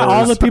of doors. Yeah,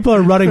 all the people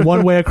are running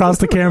one way across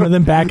the camera,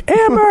 then back.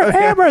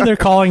 Amber. They're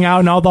calling out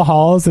in all the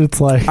halls.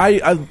 It's like,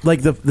 I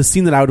like the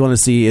scene that I would want to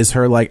see is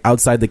her like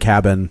outside the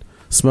cabin,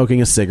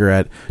 smoking a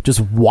cigarette, just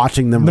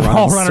watching them run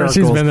all runners.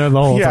 She's been there the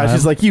whole time. Yeah,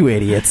 she's like, you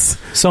idiots.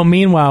 So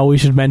meanwhile, we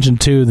should mention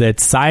too that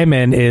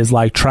Simon is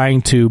like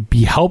trying to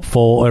be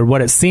helpful, or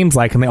what it seems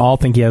like, and they all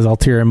think he has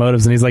ulterior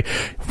motives, and he's like,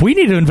 we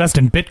need to invest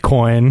in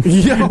Bitcoin.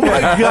 Oh my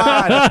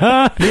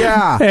god.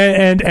 Yeah.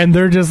 And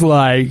they're just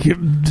like,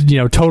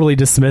 totally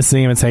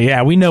dismissing him and saying,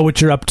 yeah, we know what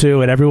you're up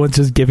to, and everyone's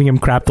just giving him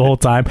crap the whole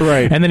time.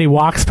 Right. And then he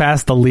walks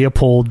past the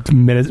Leopold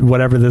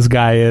whatever this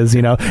guy is,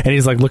 and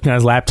he's like looking at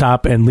his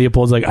laptop, and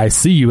Leopold's like, I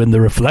see you in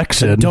the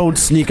reflection. Don't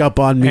sneak up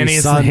on me, and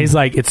son. He's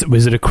like,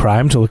 is it a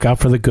crime to look out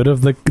for the good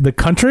of the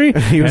country?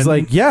 He was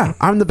like, yeah,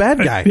 I'm the bad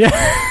guy.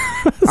 Yeah.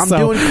 I'm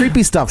doing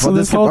creepy stuff on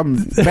this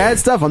bad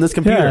stuff on this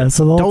computer. Yeah,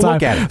 so the whole Don't time,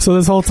 look at it. So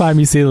this whole time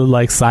you see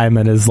like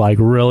Simon is like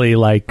really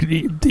like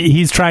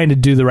he's trying to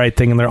do the right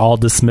thing, and they're all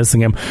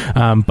dismissing him.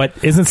 But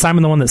isn't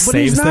Simon the one that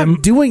saves them? He's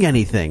not doing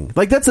anything.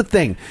 Like, that's the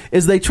thing,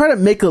 is they try to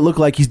make it look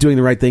like he's doing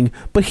the right thing,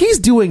 but he's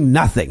doing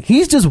nothing.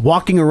 He's just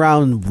walking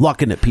around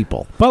looking at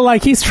people. But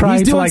like he's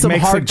trying to like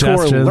make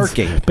suggestions.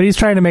 Lurking. But he's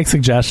trying to make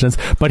suggestions.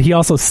 But he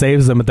also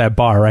saves them at that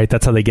bar, right?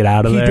 That's how they get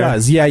out of there. He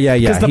does. Yeah.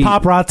 Because the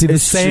paparazzi, the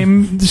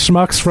same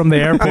schmucks from the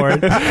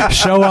airport,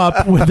 show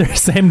up with their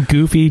same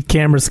goofy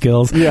camera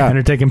skills, and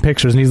are taking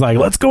pictures, and he's like,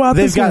 let's go out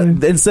this way.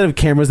 Instead of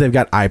cameras, they've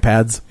got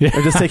iPads. Yeah.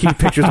 They're just taking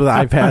pictures with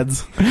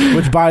iPads,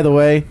 which, by the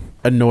way,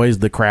 annoys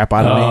the crap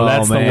out of me.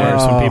 That's the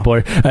worst when people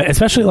are,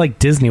 especially like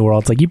Disney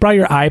World. It's like you brought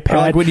your iPad. Or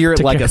like when you're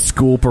at like a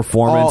school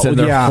performance and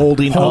they're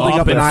holding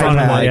up an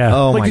iPad. Yeah.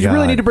 Oh like, my you God.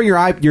 really need to bring your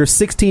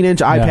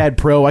 16-inch iPad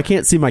Pro. I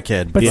can't see my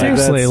kid. But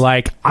seriously,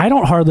 like, I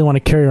don't hardly want to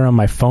carry around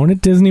my phone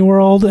at Disney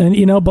World, and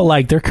but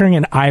like they're carrying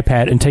an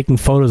iPad and taking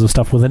photos of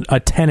stuff with a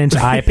 10-inch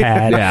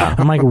iPad. Yeah.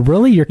 I'm like,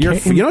 really?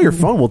 Your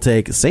phone will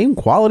take same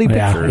quality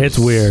pictures. Yeah, it's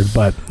weird,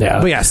 but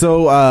yeah.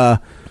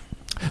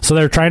 So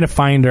they're trying to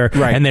find her,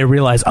 and they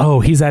realize,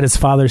 oh, he's at his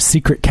father's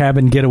secret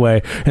cabin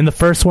getaway. And the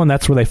first one,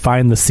 that's where they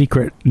find the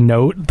secret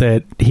note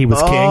that he was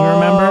king,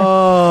 remember?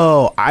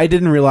 Oh, I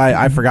didn't realize.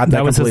 I forgot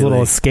that was completely. His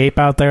little escape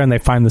out there, and they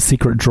find the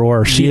secret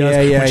drawer. She does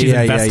when she's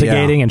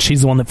investigating, and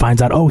she's the one that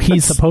finds out, oh,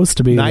 he's supposed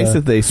to be nice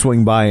that they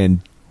swing by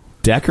and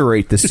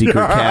decorate the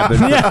secret cabin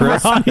for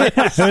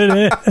Christmas.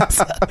 It is.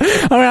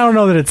 I don't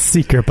know that it's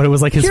secret, but it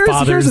was like his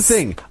father's. Here's the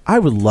thing. I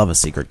would love a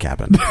secret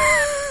cabin.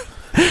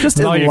 Just With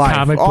in all your life.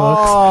 comic books.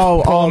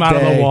 Oh, Pull all them out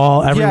of day. the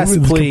wall. Every Yes,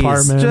 with please.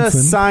 compartments. Just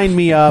and, sign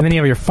me up. and then you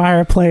have your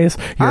fireplace,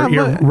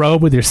 your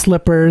robe with your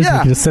slippers. You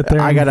can just sit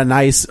there. I got a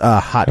nice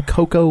hot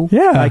cocoa.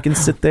 Yeah. I can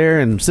sit there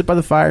and sit by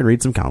the fire and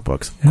read some comic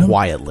books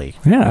quietly.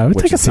 Yeah, I would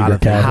Which take a is not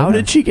secret thing. cabin. How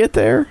did she get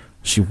there?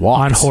 She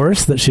walked on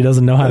horse that she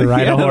doesn't know how to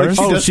ride Yeah, a like horse?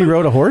 she Oh, she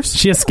rode a horse?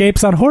 She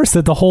escapes on horse.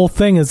 That the whole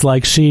thing is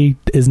like she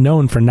is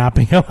known for not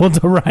being able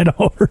to ride a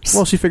horse.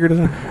 Well, she figured it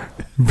out.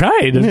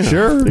 right. Yeah.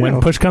 Sure. When Yeah.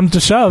 push comes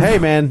to shove. Hey,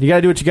 man, you got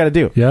to do what you got to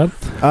do. Yep.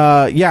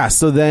 Yeah,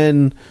 so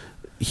then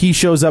he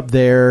shows up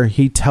there.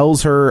 He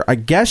tells her, I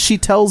guess she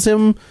tells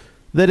him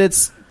that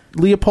it's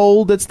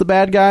Leopold that's the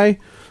bad guy.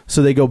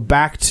 So they go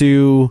back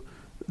to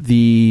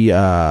the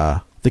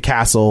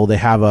castle. They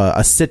have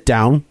a sit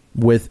down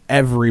with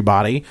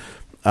everybody.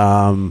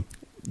 And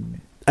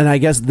I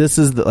guess this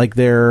is like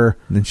their...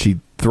 And then she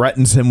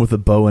threatens him with a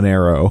bow and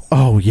arrow.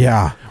 Oh,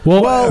 yeah.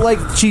 Well, like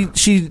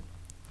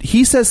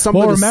he says something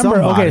Well, to remember,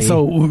 somebody. okay,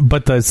 so,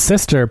 but the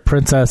sister,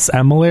 Princess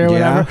Emily or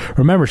Yeah. whatever,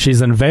 remember,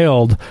 she's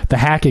unveiled the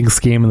hacking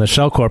scheme in the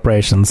shell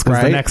corporations, because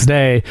the Right. next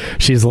day,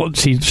 she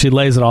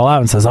lays it all out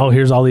and says, oh,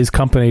 here's all these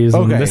companies,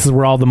 and Okay. this is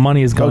where all the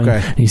money is going.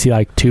 Okay. And you see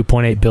like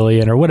 2.8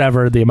 billion or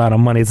whatever the amount of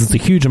money is. It's a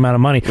huge amount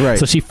of money. Right.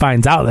 So she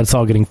finds out that it's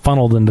all getting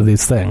funneled into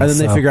these things. And then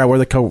they So- figure out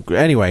where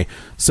anyway,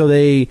 so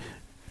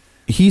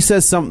he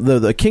says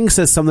the king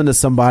says something to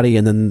somebody,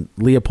 and then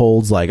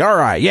Leopold's like, all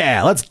right,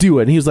 yeah, let's do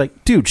it. And he was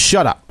like, dude,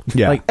 shut up.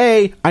 Yeah. Like,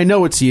 I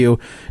know it's you.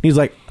 And he's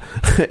like,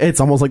 it's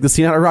almost like the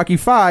scene out of Rocky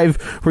 5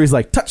 where he's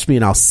like, touch me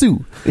and I'll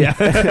sue. Yeah.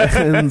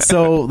 And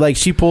so like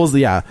she pulls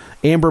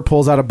Amber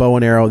pulls out a bow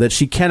and arrow that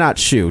she cannot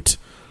shoot.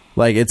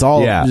 Like it's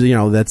all,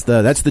 that's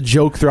the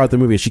joke throughout the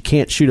movie. She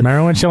can't shoot it.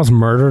 Remember when she almost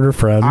murdered her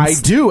friends? I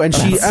do. And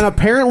and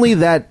apparently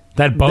that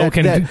bow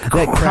can that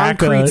crack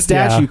concrete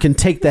statue can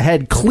take the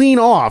head clean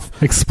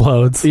off.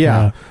 explodes.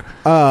 Yeah.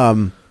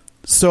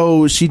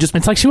 So she just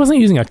It's like she wasn't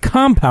using a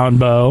compound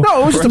bow.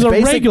 No, it was just a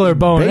basic- regular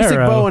bow and basic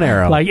arrow. bow and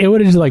arrow. Like it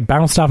would have just like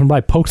bounced off and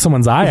like poked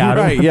someone's eye out.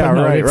 right, yeah, but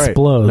no, right, it right.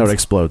 explodes. No, it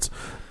explodes.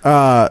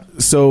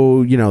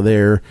 So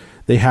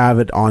they have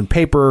it on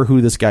paper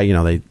who this guy.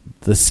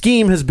 The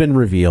scheme has been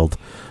revealed,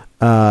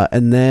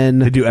 and then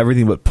They do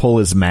everything but pull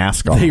his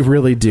mask off. they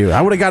really do.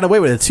 I would have gotten away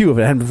with it too if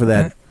it hadn't been for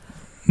that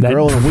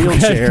girl in a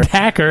wheelchair.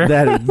 hacker.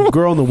 That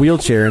girl in the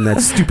wheelchair and that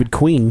stupid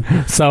queen.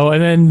 So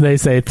and then they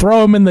say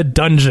throw him in the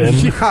dungeon.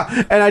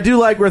 Yeah, and I do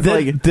like where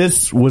like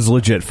This was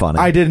legit funny.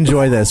 I did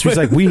enjoy this. She's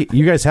like,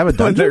 you guys have a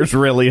dungeon? There's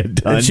really a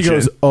dungeon. And she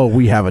goes, oh,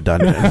 we have a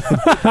dungeon.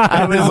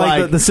 I And was then,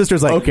 like, the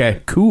sister's like,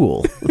 okay.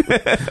 cool.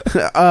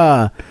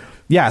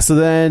 Yeah, so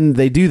then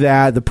they do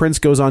that. The prince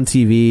goes on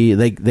TV.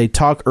 They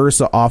talk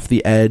Ursa off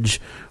the edge,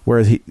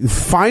 where he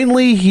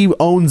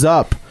owns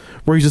up,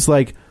 where he's just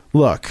like,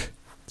 look,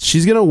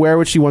 she's gonna wear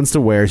what she wants to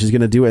wear. She's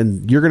gonna do it,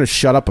 and you're gonna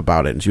shut up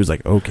about it. And she was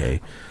like,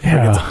 okay.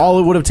 Yeah. Like, it's all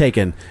it would have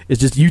taken is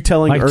just you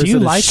telling Like, Ursa do you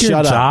to like shut your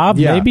up. job?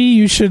 Yeah. Maybe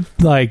you should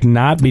like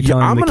not be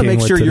telling I'm the gonna king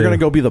make sure what to you're do. gonna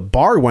go be the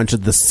bar wench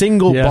at the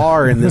single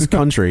bar in this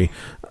country.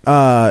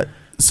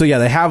 So yeah,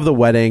 they have the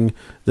wedding.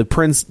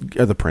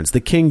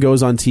 The king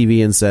goes on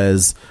TV and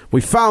says,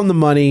 "We found the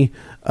money.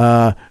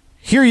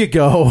 Here you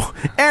go,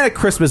 and a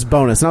Christmas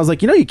bonus." And I was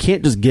like, you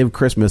can't just give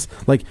Christmas.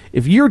 Like,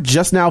 if you're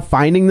just now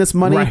finding this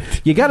money, Right.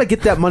 you got to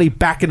get that money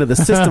back into the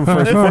system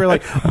first before you're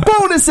like,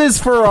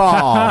 bonuses for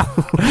all.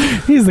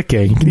 He's the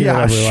king. He can do Yeah,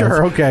 whatever he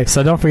sure, wants. okay.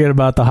 So don't forget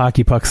about the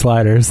hockey puck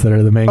sliders that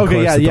are the main Okay,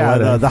 course yeah, at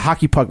the wedding. the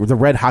hockey puck, the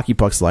red hockey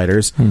puck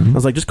sliders. I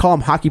was like, just call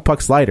them hockey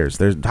puck sliders.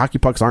 Hockey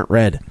pucks aren't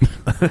red.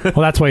 Well,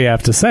 that's what you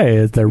have to say.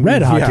 Is they're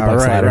red hockey puck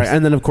sliders. Right.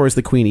 And then, of course,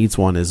 the queen eats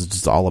one is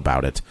just all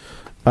about it.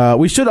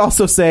 We should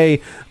also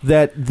say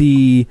that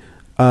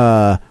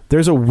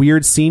there's a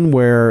weird scene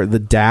where the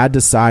dad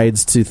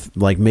decides to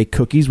make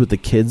cookies with the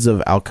kids of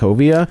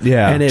Alcovia.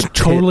 Yeah. and it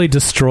Totally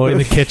destroy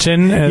the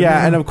kitchen.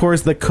 yeah, and of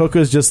course the cook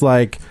is just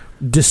like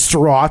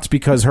distraught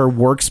because her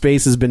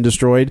workspace has been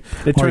destroyed.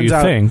 It Or you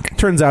think.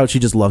 turns out she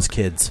just loves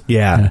kids.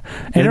 Yeah.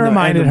 And it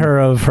reminded her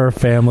of her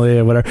family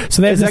or whatever.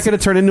 So Is that going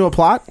to turn into a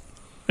plot?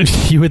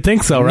 You would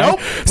think so, right? Nope.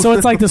 So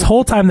it's like this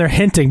whole time they're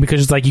hinting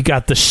because it's like you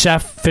got the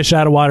chef, fish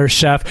out of water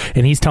chef,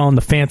 and he's telling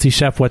the fancy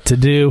chef what to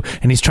do,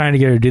 and he's trying to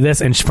get her to do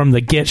this, and from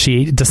the get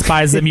she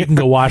despises him. You can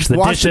go wash the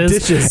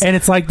dishes. And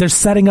it's like they're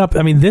setting up.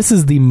 I mean, this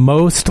is the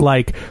most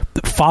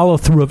follow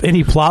through of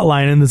any plot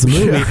line in this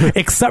movie,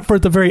 except for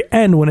at the very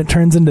end when it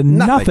turns into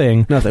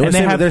nothing. Nothing. And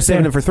They're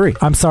saving it for 3.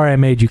 I'm sorry, I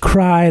made you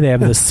cry. They have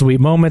this sweet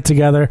moment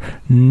together.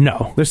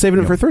 No, They're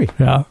saving it for 3.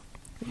 yeah.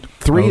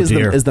 3 Oh, is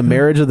dear. the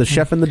marriage of the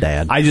chef and the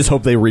dad. I just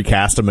hope they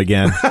recast him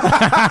again.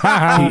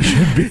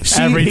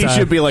 Every he time.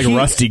 should be like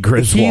Rusty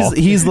Griswold.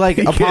 He's like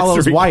He gets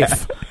Apollo's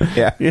recast.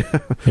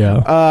 wife.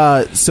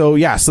 Yeah. So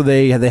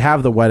they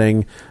have the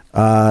wedding.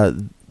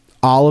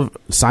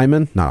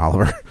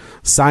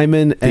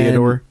 Simon and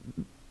Theodore.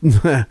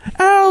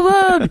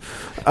 Alvin.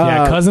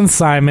 Cousin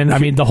Simon. I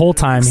mean, the whole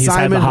time he's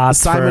had the hots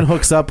Simon for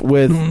hooks up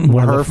with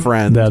one of her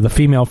friend, the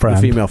female friend.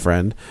 the female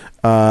friend.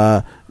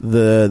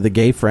 The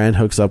gay friend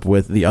hooks up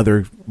with the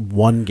other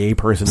one gay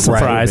person.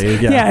 Surprise.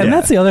 Right. Yeah, and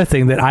that's the other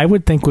thing that I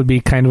would think would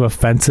be kind of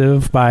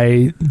offensive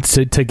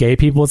to gay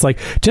people. It's like,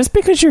 just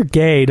because you're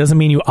gay doesn't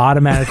mean you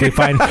automatically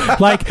find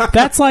like,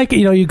 that's like,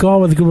 you go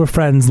out with a group of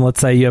friends and let's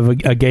say you have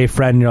a gay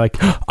friend and you're like,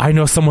 I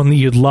know someone that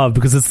you'd love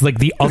because it's like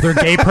the other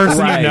gay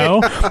person you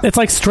know. It's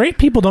like straight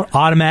people don't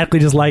automatically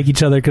just like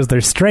each other because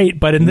they're straight,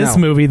 but in this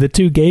movie the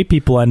two gay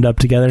people end up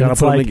together.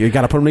 You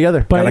gotta put them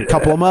together. But gotta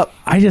couple them up.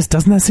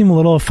 Doesn't that seem a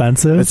little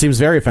offensive? It seems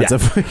very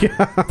offensive.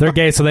 Yeah. They're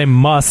gay, so they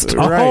must.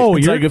 Right. Oh,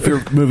 it's like if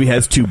your movie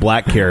has two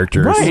black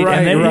characters,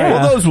 right?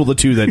 Well, those were the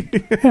two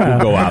that will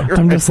go out.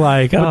 I'm just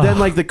like, but then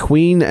like the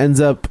queen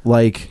ends up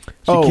like,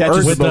 she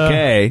catches the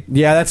bouquet.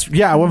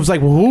 I was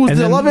like, well, who's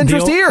the love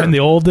interest here? And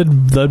the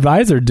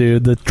advisor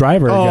dude, the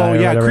driver guy. Oh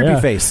yeah, whatever,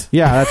 creepy face.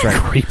 Yeah, that's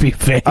right. Creepy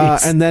face.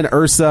 And then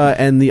Ursa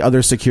and the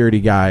other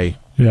security guy.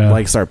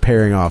 Like start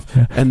pairing off,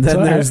 and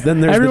then there's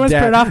everyone's the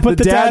dad. paired off, but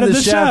the dad and the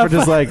chef are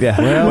just like,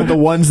 with the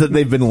ones that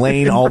they've been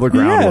laying all the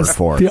groundwork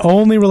for. The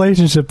only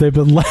relationship they've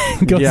been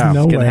laying goes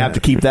nowhere. Gonna have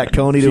to keep that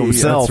coney to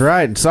himself. That's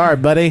right. Sorry,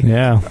 buddy.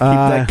 Yeah, keep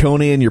that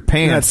coney in your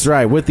pants. That's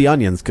right, with the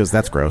onions because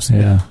that's gross.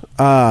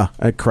 Yeah.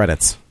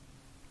 Credits.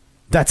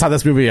 That's how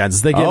this movie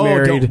ends. They get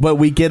married, but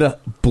we get a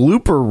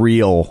blooper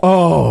reel.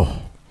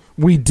 Oh,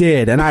 we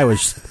did, and I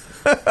was.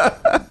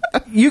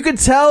 You could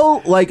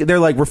tell, like, they're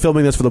like, we're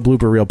filming this for the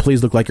blooper reel.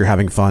 Please look like you're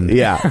having fun.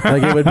 Yeah.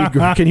 Like, it would be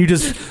great. Can you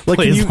just, like,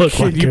 please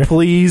can you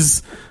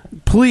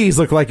please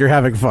look like you're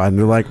having fun?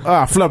 They're like,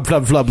 flub,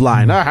 flub, flub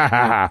line.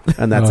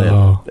 And that's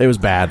it. It was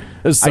bad.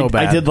 It was so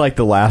bad. I did like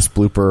the last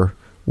blooper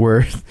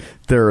where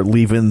they're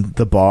leaving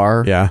the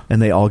bar. Yeah.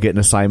 And they all get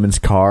into Simon's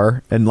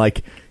car. And,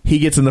 like, he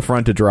gets in the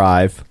front to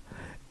drive.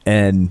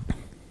 And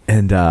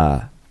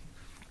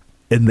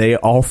they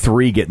all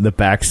three get in the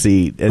back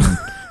seat. And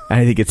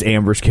I think it's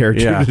Amber's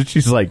character. Yeah.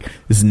 She's like,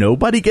 is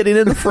nobody getting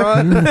in the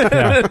front?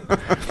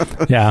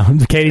 Yeah.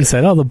 Katie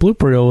said, the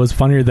blooper reel was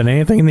funnier than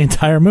anything in the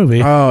entire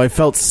movie. Oh, it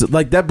felt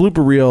like that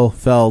blooper reel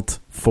felt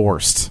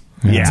forced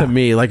to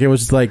me. Like, it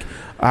was like,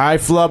 I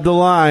flubbed a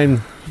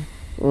line.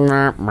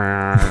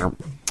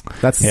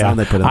 That's the sound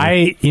they put in.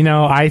 I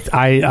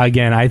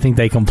think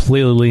they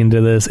completely leaned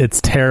into this. It's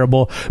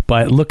terrible,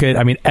 but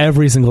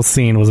every single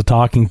scene was a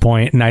talking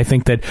point, and I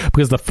think that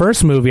because the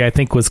first movie I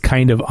think was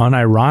kind of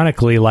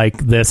unironically like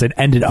this, it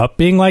ended up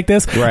being like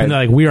this. Right. And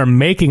they're like, we are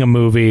making a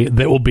movie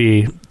that will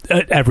be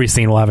every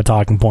scene will have a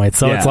talking point.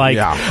 So it's like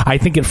I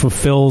think it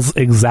fulfills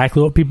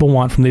exactly what people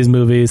want from these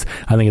movies.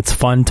 I think it's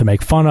fun to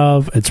make fun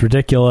of. It's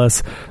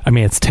ridiculous. I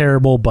mean, it's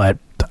terrible, but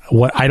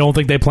I don't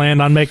think they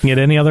planned on making it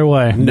any other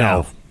way.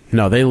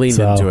 No, they leaned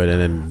into it,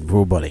 and then,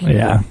 oh, buddy.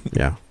 Yeah.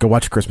 Go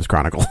watch Christmas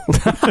Chronicle.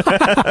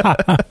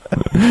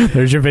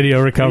 There's your video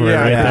recovery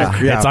right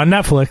there. Yeah. It's on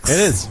Netflix.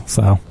 It is.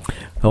 So,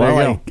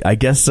 well, I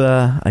guess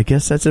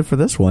that's it for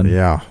this one.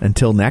 Yeah.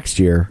 Until next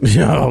year.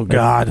 Oh,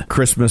 God.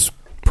 Christmas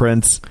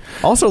Prince.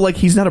 Also, like,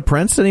 he's not a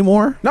prince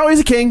anymore. No, he's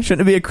a king.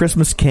 Shouldn't it be a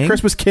Christmas king?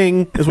 Christmas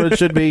king is what it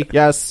should be.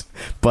 Yes.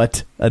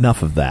 But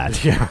enough of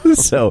that. Yeah.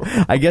 So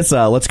I guess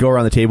let's go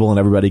around the table and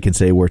everybody can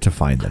say where to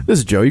find them. This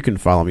is Joe. You can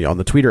follow me on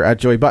the Twitter at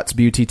Joey Butts,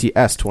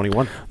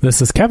 BUTTS21.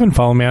 This is Kevin.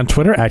 Follow me on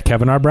Twitter at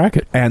Kevin R.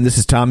 Brackett. And this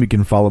is Tom. You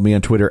can follow me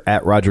on Twitter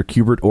at Roger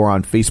Kubert or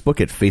on Facebook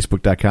at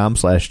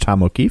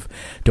Facebook.com/Tom O'Keefe.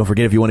 Don't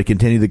forget, if you want to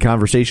continue the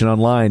conversation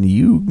online,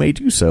 you may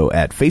do so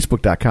at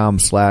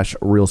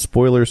Facebook.com/Real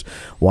Spoilers.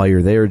 While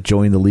you're there,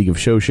 join the League of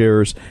Show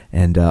Sharers.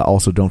 And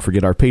also don't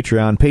forget our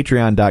Patreon,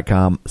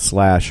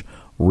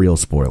 Patreon.com/Real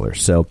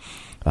Spoilers. So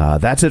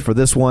that's it for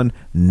this one.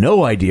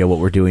 No idea what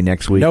we're doing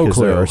next week because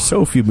there are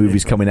so few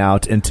movies coming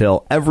out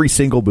until every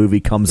single movie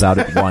comes out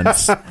at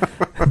once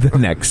the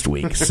next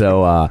week.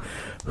 So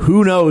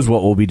who knows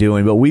what we'll be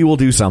doing, but we will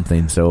do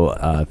something.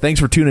 So thanks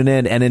for tuning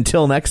in, and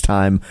until next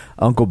time,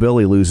 Uncle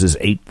Billy loses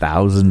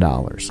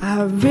 $8,000.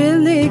 I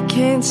really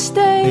can't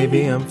stay.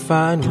 Baby, I'm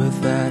fine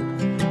with that.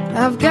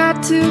 I've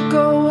got to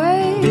go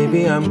away.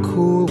 Baby, I'm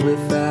cool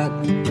with that.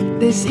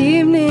 This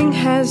evening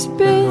has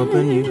been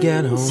hoping you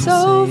get home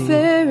so safe.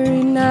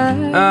 very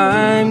nice.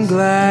 I'm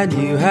glad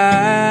you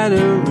had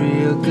a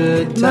real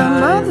good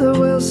time. My mother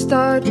will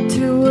start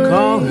to worry.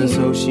 Call her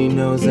so she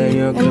knows that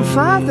you're coming. And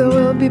father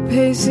will be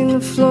pacing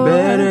the floor.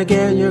 Better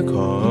get your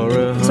car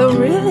home. So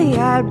really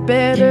I'd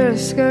better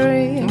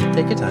scurry.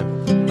 Take your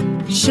time.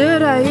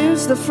 Should I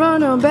use the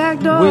front or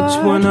back door? Which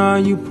one are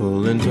you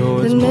pulling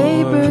towards? The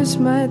neighbors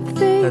might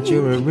think that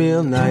you're a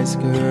real nice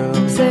girl.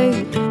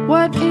 Say,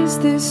 what is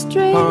this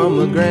drink?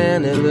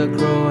 Pomegranate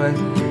LaCroix.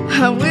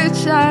 I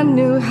wish I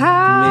knew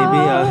how. Maybe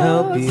I'll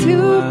help you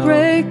to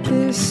break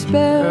this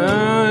spell.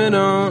 I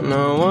don't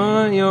know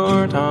what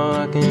you're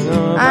talking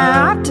about.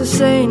 I have to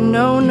say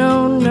no,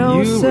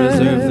 you sir. You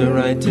reserve the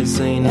right to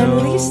say no.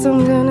 At least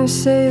I'm gonna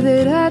say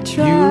that I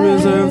tried. You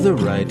reserve the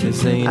right to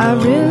say no. I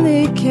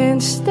really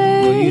can't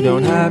stay. Well, you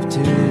don't have to.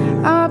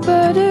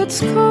 But it's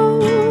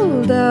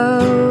cold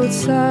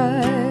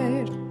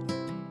outside.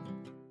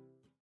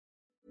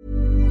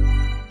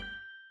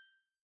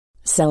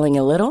 Selling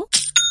a little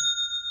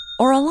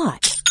or a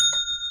lot?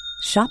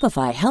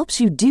 Shopify helps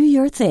you do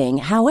your thing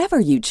however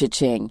you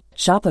cha-ching.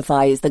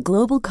 Shopify is the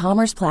global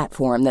commerce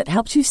platform that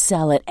helps you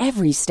sell at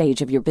every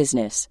stage of your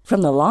business.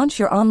 From the launch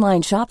your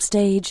online shop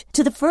stage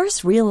to the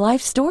first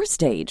real-life store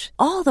stage,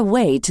 all the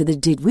way to the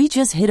did we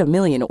just hit a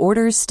million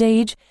orders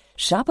stage.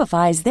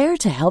 Shopify is there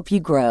to help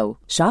you grow.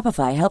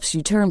 Shopify helps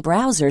you turn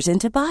browsers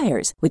into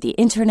buyers with the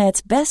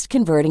internet's best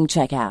converting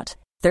checkout.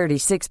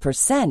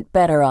 36%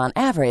 better on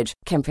average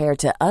compared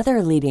to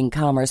other leading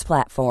commerce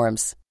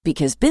platforms.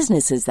 Because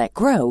businesses that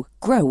grow,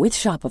 grow with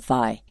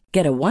Shopify.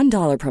 Get a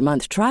 $1 per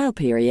month trial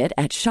period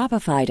at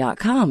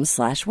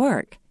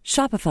shopify.com/work.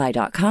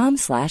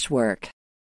 Shopify.com/work.